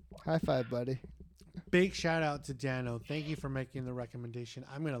my favorite one. High five, buddy. big shout out to Dano. Thank you for making the recommendation.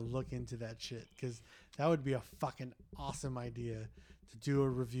 I'm going to look into that shit because that would be a fucking awesome idea to do a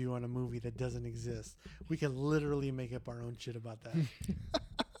review on a movie that doesn't exist. We could literally make up our own shit about that.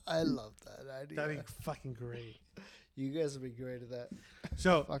 I love that idea. That'd be fucking great. You guys would be great at that.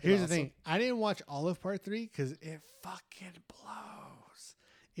 So Fucking here's the awesome. thing. I didn't watch all of part 3 because it fucking blows.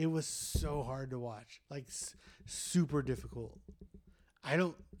 It was so hard to watch. Like super difficult.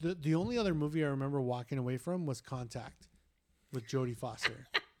 The only other movie I remember walking away from was Contact with Jodie Foster.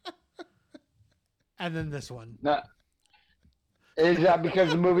 And then this one. Now, is that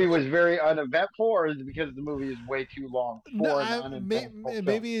because the movie was very uneventful, or is it because the movie is way too long for No, an uneventful film?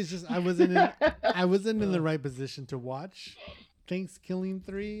 maybe it's just I wasn't in the right position to watch ThanksKilling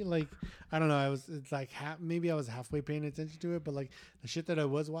 3. Like I don't know, it's like maybe I was halfway paying attention to it, but like the shit that I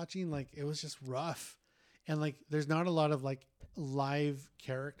was watching, like it was just rough, and like there's not a lot of like live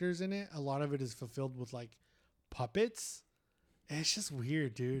characters in it. A lot of it is fulfilled with like puppets. And it's just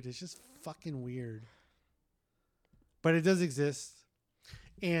weird, dude. It's just fucking weird. But it does exist.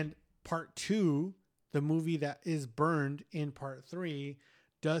 And part 2, the movie that is burned in part 3,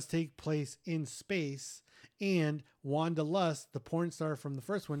 does take place in space. And Wanda Lust, the porn star from the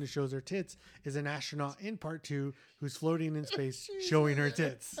first one who shows her tits, is an astronaut in part 2 who's floating in space showing her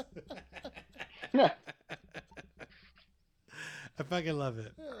tits. I fucking love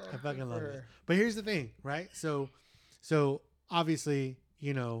it. I fucking love it. But here's the thing, right? So obviously,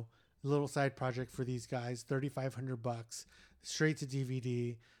 you know, little side project for these guys, $3,500 straight to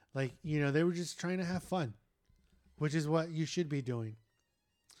DVD. Like, you know, they were just trying to have fun, which is what you should be doing.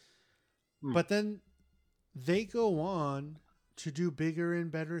 But then they go on to do bigger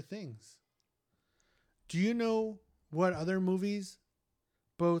and better things. Do you know what other movies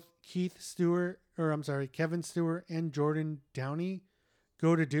both Kevin Stewart and Jordan Downey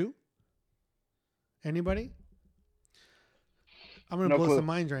go to do? Anybody? I'm going to blow some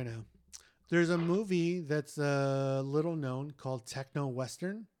minds right now. There's a movie that's a little known called Techno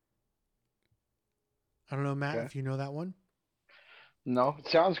Western. I don't know, Matt, if you know that one. No, it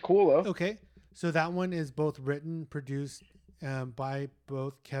sounds cool though. Okay. So that one is both written, produced by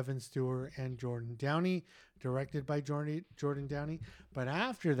both Kevin Stewart and Jordan Downey, directed by Jordan Downey. But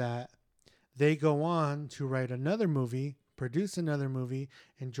after that, they go on to write another movie, produce another movie,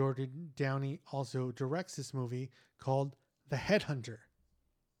 and Jordan Downey also directs this movie called The Headhunter.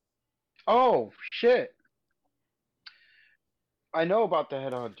 Oh, shit. I know about The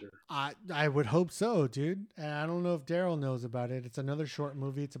Headhunter. I would hope so, dude. And I don't know if Daryl knows about it. It's another short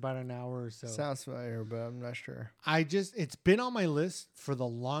movie. It's about an hour or so. Sounds familiar, but I'm not sure. It's been on my list for the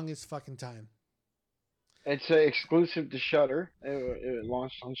longest fucking time. It's exclusive to Shudder. It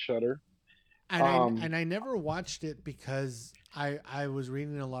launched on Shudder. And I never watched it because I was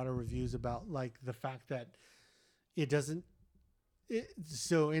reading a lot of reviews about like the fact that it doesn't.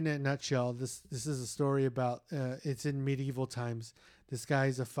 So in a nutshell, this is a story about it's in medieval times. This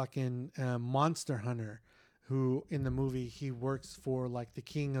guy's a fucking monster hunter who in the movie he works for like the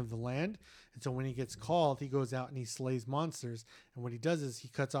king of the land. And so when he gets called, he goes out and he slays monsters. And what he does is he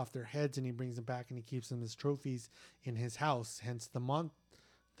cuts off their heads and he brings them back and he keeps them as trophies in his house. Hence the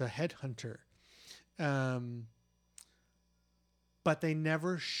headhunter. But they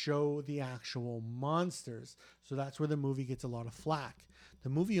never show the actual monsters. So that's where the movie gets a lot of flack. The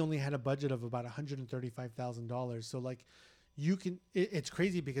movie only had a budget of about $135,000. So like it's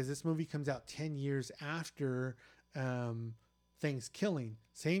crazy because this movie comes out 10 years after ThanksKilling.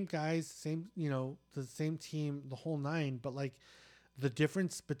 Same guys, same, the same team, the whole nine. But like the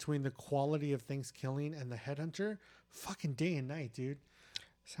difference between the quality of ThanksKilling and The Headhunter, fucking day and night, dude.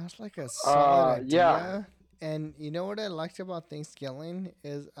 Sounds like a solid idea. Yeah. And you know what I liked about ThanksKilling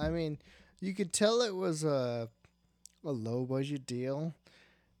is, I mean, you could tell it was a low budget deal,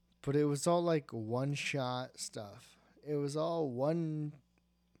 but it was all like one shot stuff. It was all one.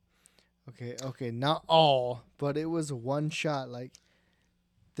 Okay, not all, but it was one shot. Like,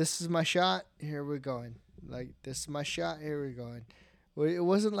 this is my shot. Here we're going. Like, this is my shot. Here we're going. Well, it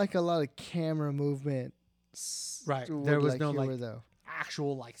wasn't like a lot of camera movement. Right. There was no like though.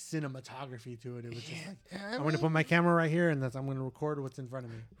 Actual like cinematography to it. It was just like I'm going to put my camera right here and I'm going to record what's in front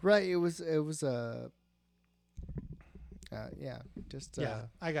of me. Right. It was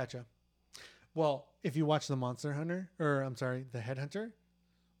I gotcha. Well, if you watch The Monster Hunter, or I'm sorry, The Headhunter,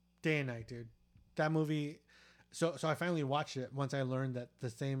 day and night, dude. That movie. So I finally watched it once I learned that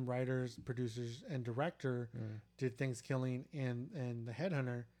the same writers, producers, and director did ThanksKilling and The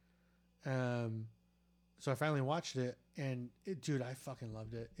Headhunter. So I finally watched it, and dude, I fucking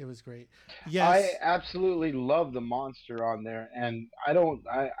loved it. It was great. Yes, I absolutely love the monster on there, and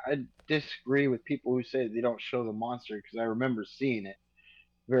I disagree with people who say they don't show the monster because I remember seeing it.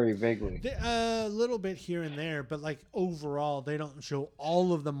 very vaguely. A little bit here and there, but like overall, they don't show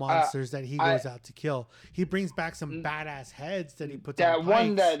all of the monsters that he goes out to kill. He brings back some badass heads that he puts That on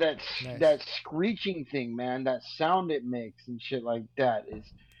one pikes. Nice. that screeching thing, man, that sound it makes and shit like that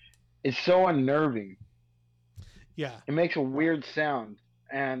is so unnerving. Yeah, It makes a weird sound,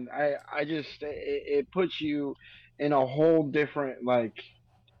 and I just it puts you in a whole different like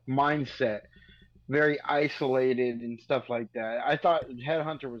mindset, very isolated and stuff like that. I thought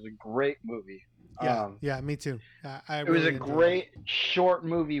Headhunter was a great movie. yeah, me too. I It was really a enjoyed great short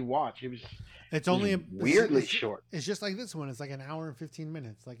movie watch. It's It was only weirdly short. It's just like this one. It's like an hour and 15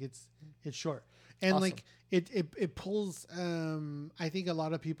 minutes. Like it's short, and Awesome. like it pulls. I think a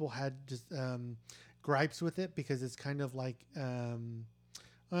lot of people had just gripes with it because it's kind of like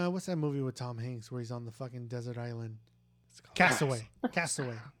what's that movie with Tom Hanks where he's on the fucking desert island? Castaway.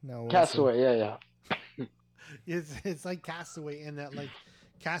 Castaway. No, Castaway, yeah. It's like Castaway in that like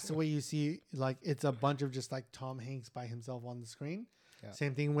Castaway you see like it's a bunch of just like Tom Hanks by himself on the screen. Yeah.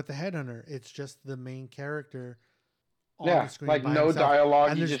 Same thing with the Headhunter. It's just the main character on Yeah, the screen like by no himself. dialogue.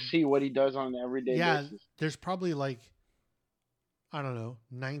 And You there's- just see what he does on an everyday basis. There's probably like I don't know,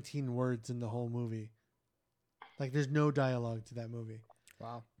 19 words in the whole movie. Like there's no dialogue to that movie.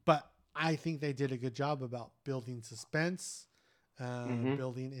 Wow. But I think they did a good job about building suspense, Mhm.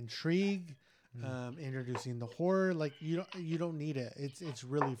 building intrigue, introducing the horror. Like you don't need it. It's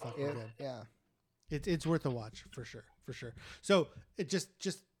really fucking good. Yeah. It's worth a watch for sure. So it just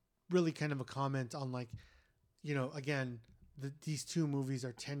really kind of a comment on like, you know, again, these two movies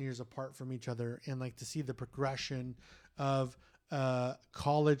are 10 years apart from each other, and like to see the progression of a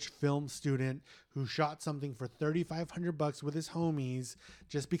college film student who shot something for $3,500 with his homies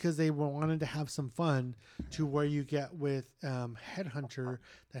just because they wanted to have some fun, to where you get with Headhunter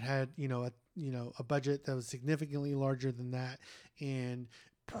that had a budget that was significantly larger than that, and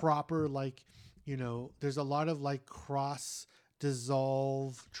proper like, you know, there's a lot of like cross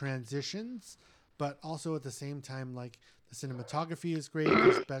dissolve transitions, but also at the same time like the cinematography is great.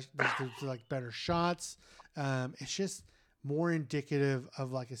 There's like better shots. It's just more indicative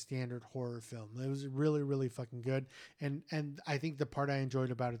of like a standard horror film. It was really, really fucking good. And I think the part I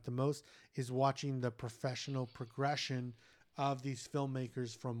enjoyed about it the most is watching the professional progression of these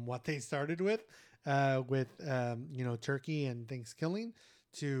filmmakers from what they started with Turkey and ThanksKilling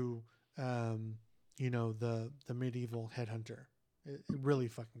to, the medieval Headhunter. It really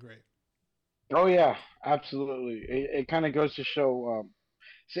fucking great. Oh yeah, absolutely. It kind of goes to show.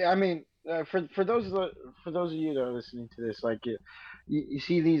 See, I mean, for those of you that are listening to this, like you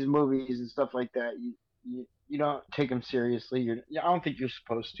see these movies and stuff like that, you don't take them seriously. I don't think you're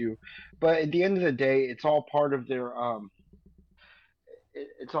supposed to, but at the end of the day, it's all part of their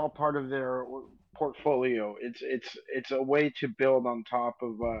it's all part of their portfolio. It's a way to build on top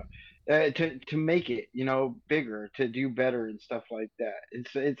of to make it, you know, bigger, to do better and stuff like that.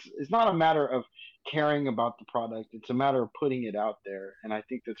 It's not a matter of caring about the product. It's a matter of putting it out there, and I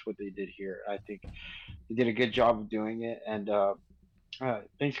think that's what they did here. I think they did a good job of doing it, and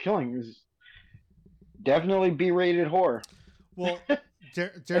ThanksKilling is definitely B-rated horror. Well,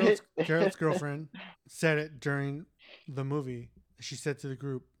 Daryl's girlfriend said it during the movie. She said to the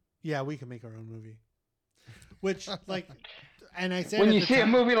group, "Yeah, we can make our own movie." Which, like, and I said when at you the see a time-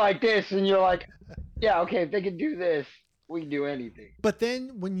 movie like this, and you're like, "Yeah, okay, if they can do this, we can do anything." But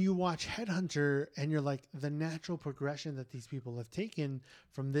then when you watch Headhunter and you're like, the natural progression that these people have taken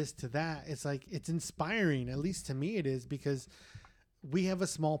from this to that, it's like, it's inspiring. At least to me it is, because we have a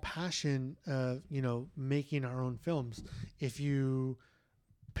small passion of, making our own films. If you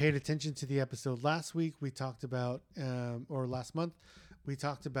paid attention to the episode last week, we talked about, or last month, we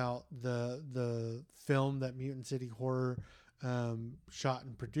talked about the film that Mutant City Horror shot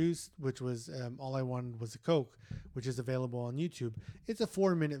and produced, which was All I Wanted Was a Coke, which is available on YouTube. It's a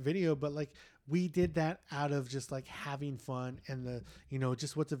 4-minute video, but like we did that out of just like having fun and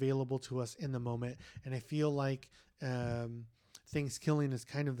just what's available to us in the moment. And I feel like ThanksKilling is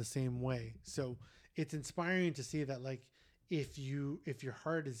kind of the same way. So it's inspiring to see that, like, if your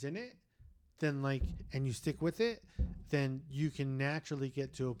heart is in it, then like, and you stick with it, then you can naturally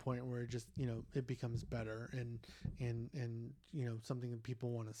get to a point where it just, it becomes better and something that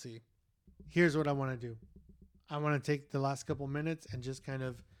people want to see. Here's what I want to do. I want to take the last couple minutes and just kind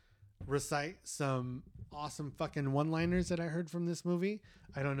of recite some awesome fucking one-liners that I heard from this movie.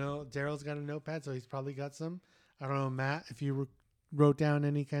 I don't know. Daryl's got a notepad, so he's probably got some. I don't know, Matt, if you wrote down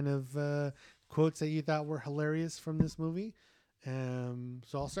any kind of quotes that you thought were hilarious from this movie.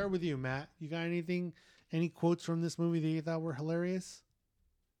 So I'll start with you, Matt. You got any quotes from this movie that you thought were hilarious?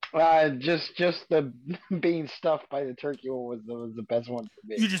 Just the being stuffed by the turkey one was the best one for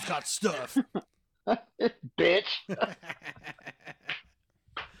me. You just got stuffed. Bitch.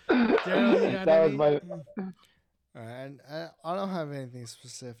 Daryl, you got That was any? my. All right, and I don't have anything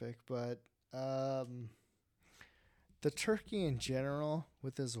specific, but the turkey in general,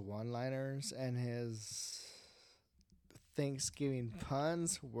 with his one-liners and his Thanksgiving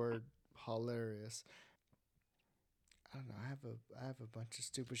puns, were hilarious. I don't know. I have a bunch of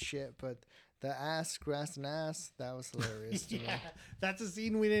stupid shit, but the ass, grass, and ass, that was hilarious to me. Yeah, that's a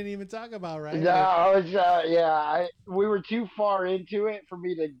scene we didn't even talk about, right? No, I was we were too far into it for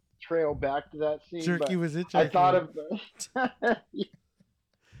me to trail back to that scene. Turkey but was it? I thought of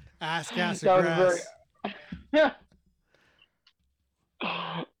ass, gas, or that was grass. very.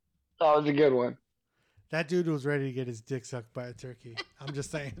 That was a good one. That dude was ready to get his dick sucked by a turkey. I'm just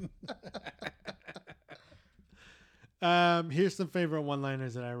saying. Here's some favorite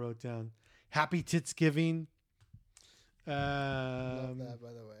one-liners that I wrote down. Happy Titsgiving. Love that,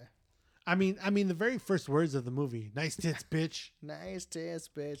 by the way. I mean, the very first words of the movie. Nice tits, bitch. Nice tits,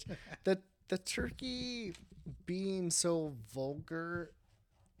 bitch. The turkey being so vulgar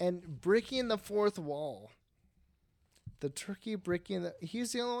and breaking the fourth wall. The turkey breaking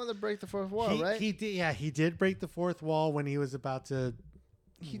he's the only one that broke the fourth wall, right? He did. Yeah, he did break the fourth wall when he was about to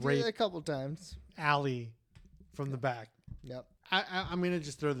He rape did it a couple times. Allie from the back. Yep. I'm gonna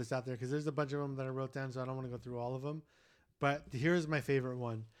just throw this out there because there's a bunch of them that I wrote down, so I don't want to go through all of them. But here's my favorite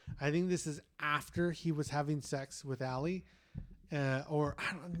one. I think this is after he was having sex with Allie, or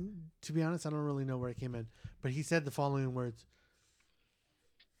to be honest, I don't really know where it came in. But he said the following words.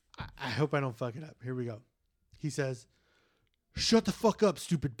 I hope I don't fuck it up. Here we go. He says, "Shut the fuck up,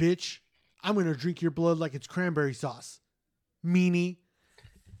 stupid bitch. I'm gonna drink your blood like it's cranberry sauce, meanie."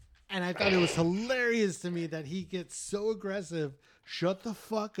 And I thought it was hilarious to me that he gets so aggressive. Shut the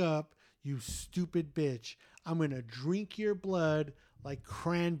fuck up, you stupid bitch. I'm going to drink your blood like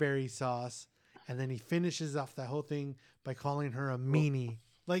cranberry sauce. And then he finishes off that whole thing by calling her a meanie.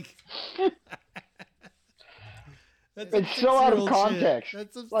 Like, that's It's so out of 6-year-old context. shit.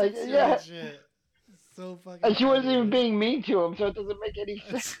 That's some Like, 6-year-old yeah. shit. So fucking And she wasn't funny. even being mean to him, so it doesn't make any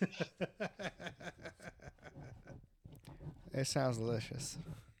sense. It sounds delicious.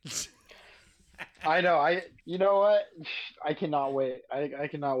 I know. You know what? I cannot wait. I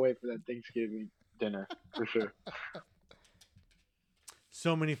cannot wait for that Thanksgiving dinner for sure.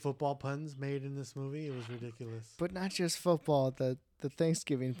 So many football puns made in this movie. It was ridiculous. But not just football, the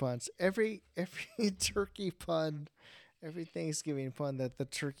Thanksgiving puns. Every turkey pun, every Thanksgiving pun that the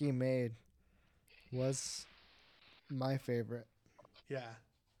turkey made was my favorite. Yeah.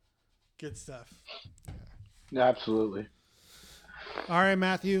 Good stuff. Yeah, absolutely. All right,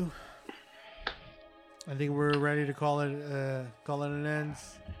 Matthew. I think we're ready to call it an end.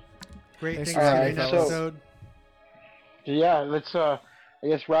 Great Thanks Thanksgiving for having me, episode. So yeah, let's I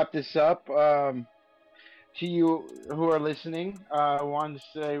guess wrap this up. To you who are listening, we want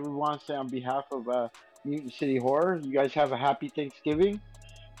to say on behalf of Mutant City Horror, you guys have a happy Thanksgiving.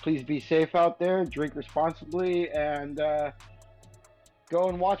 Please be safe out there, drink responsibly, and go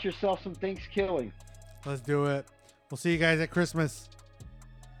and watch yourself some ThanksKilling. Let's do it. We'll see you guys at Christmas.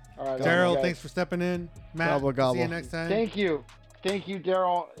 All right, Daryl, guys. thanks for stepping in. Matt, Gobble, see gobble. you next time. Thank you,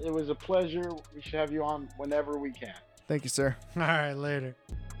 Daryl. It was a pleasure. We should have you on whenever we can. Thank you, sir. All right, later.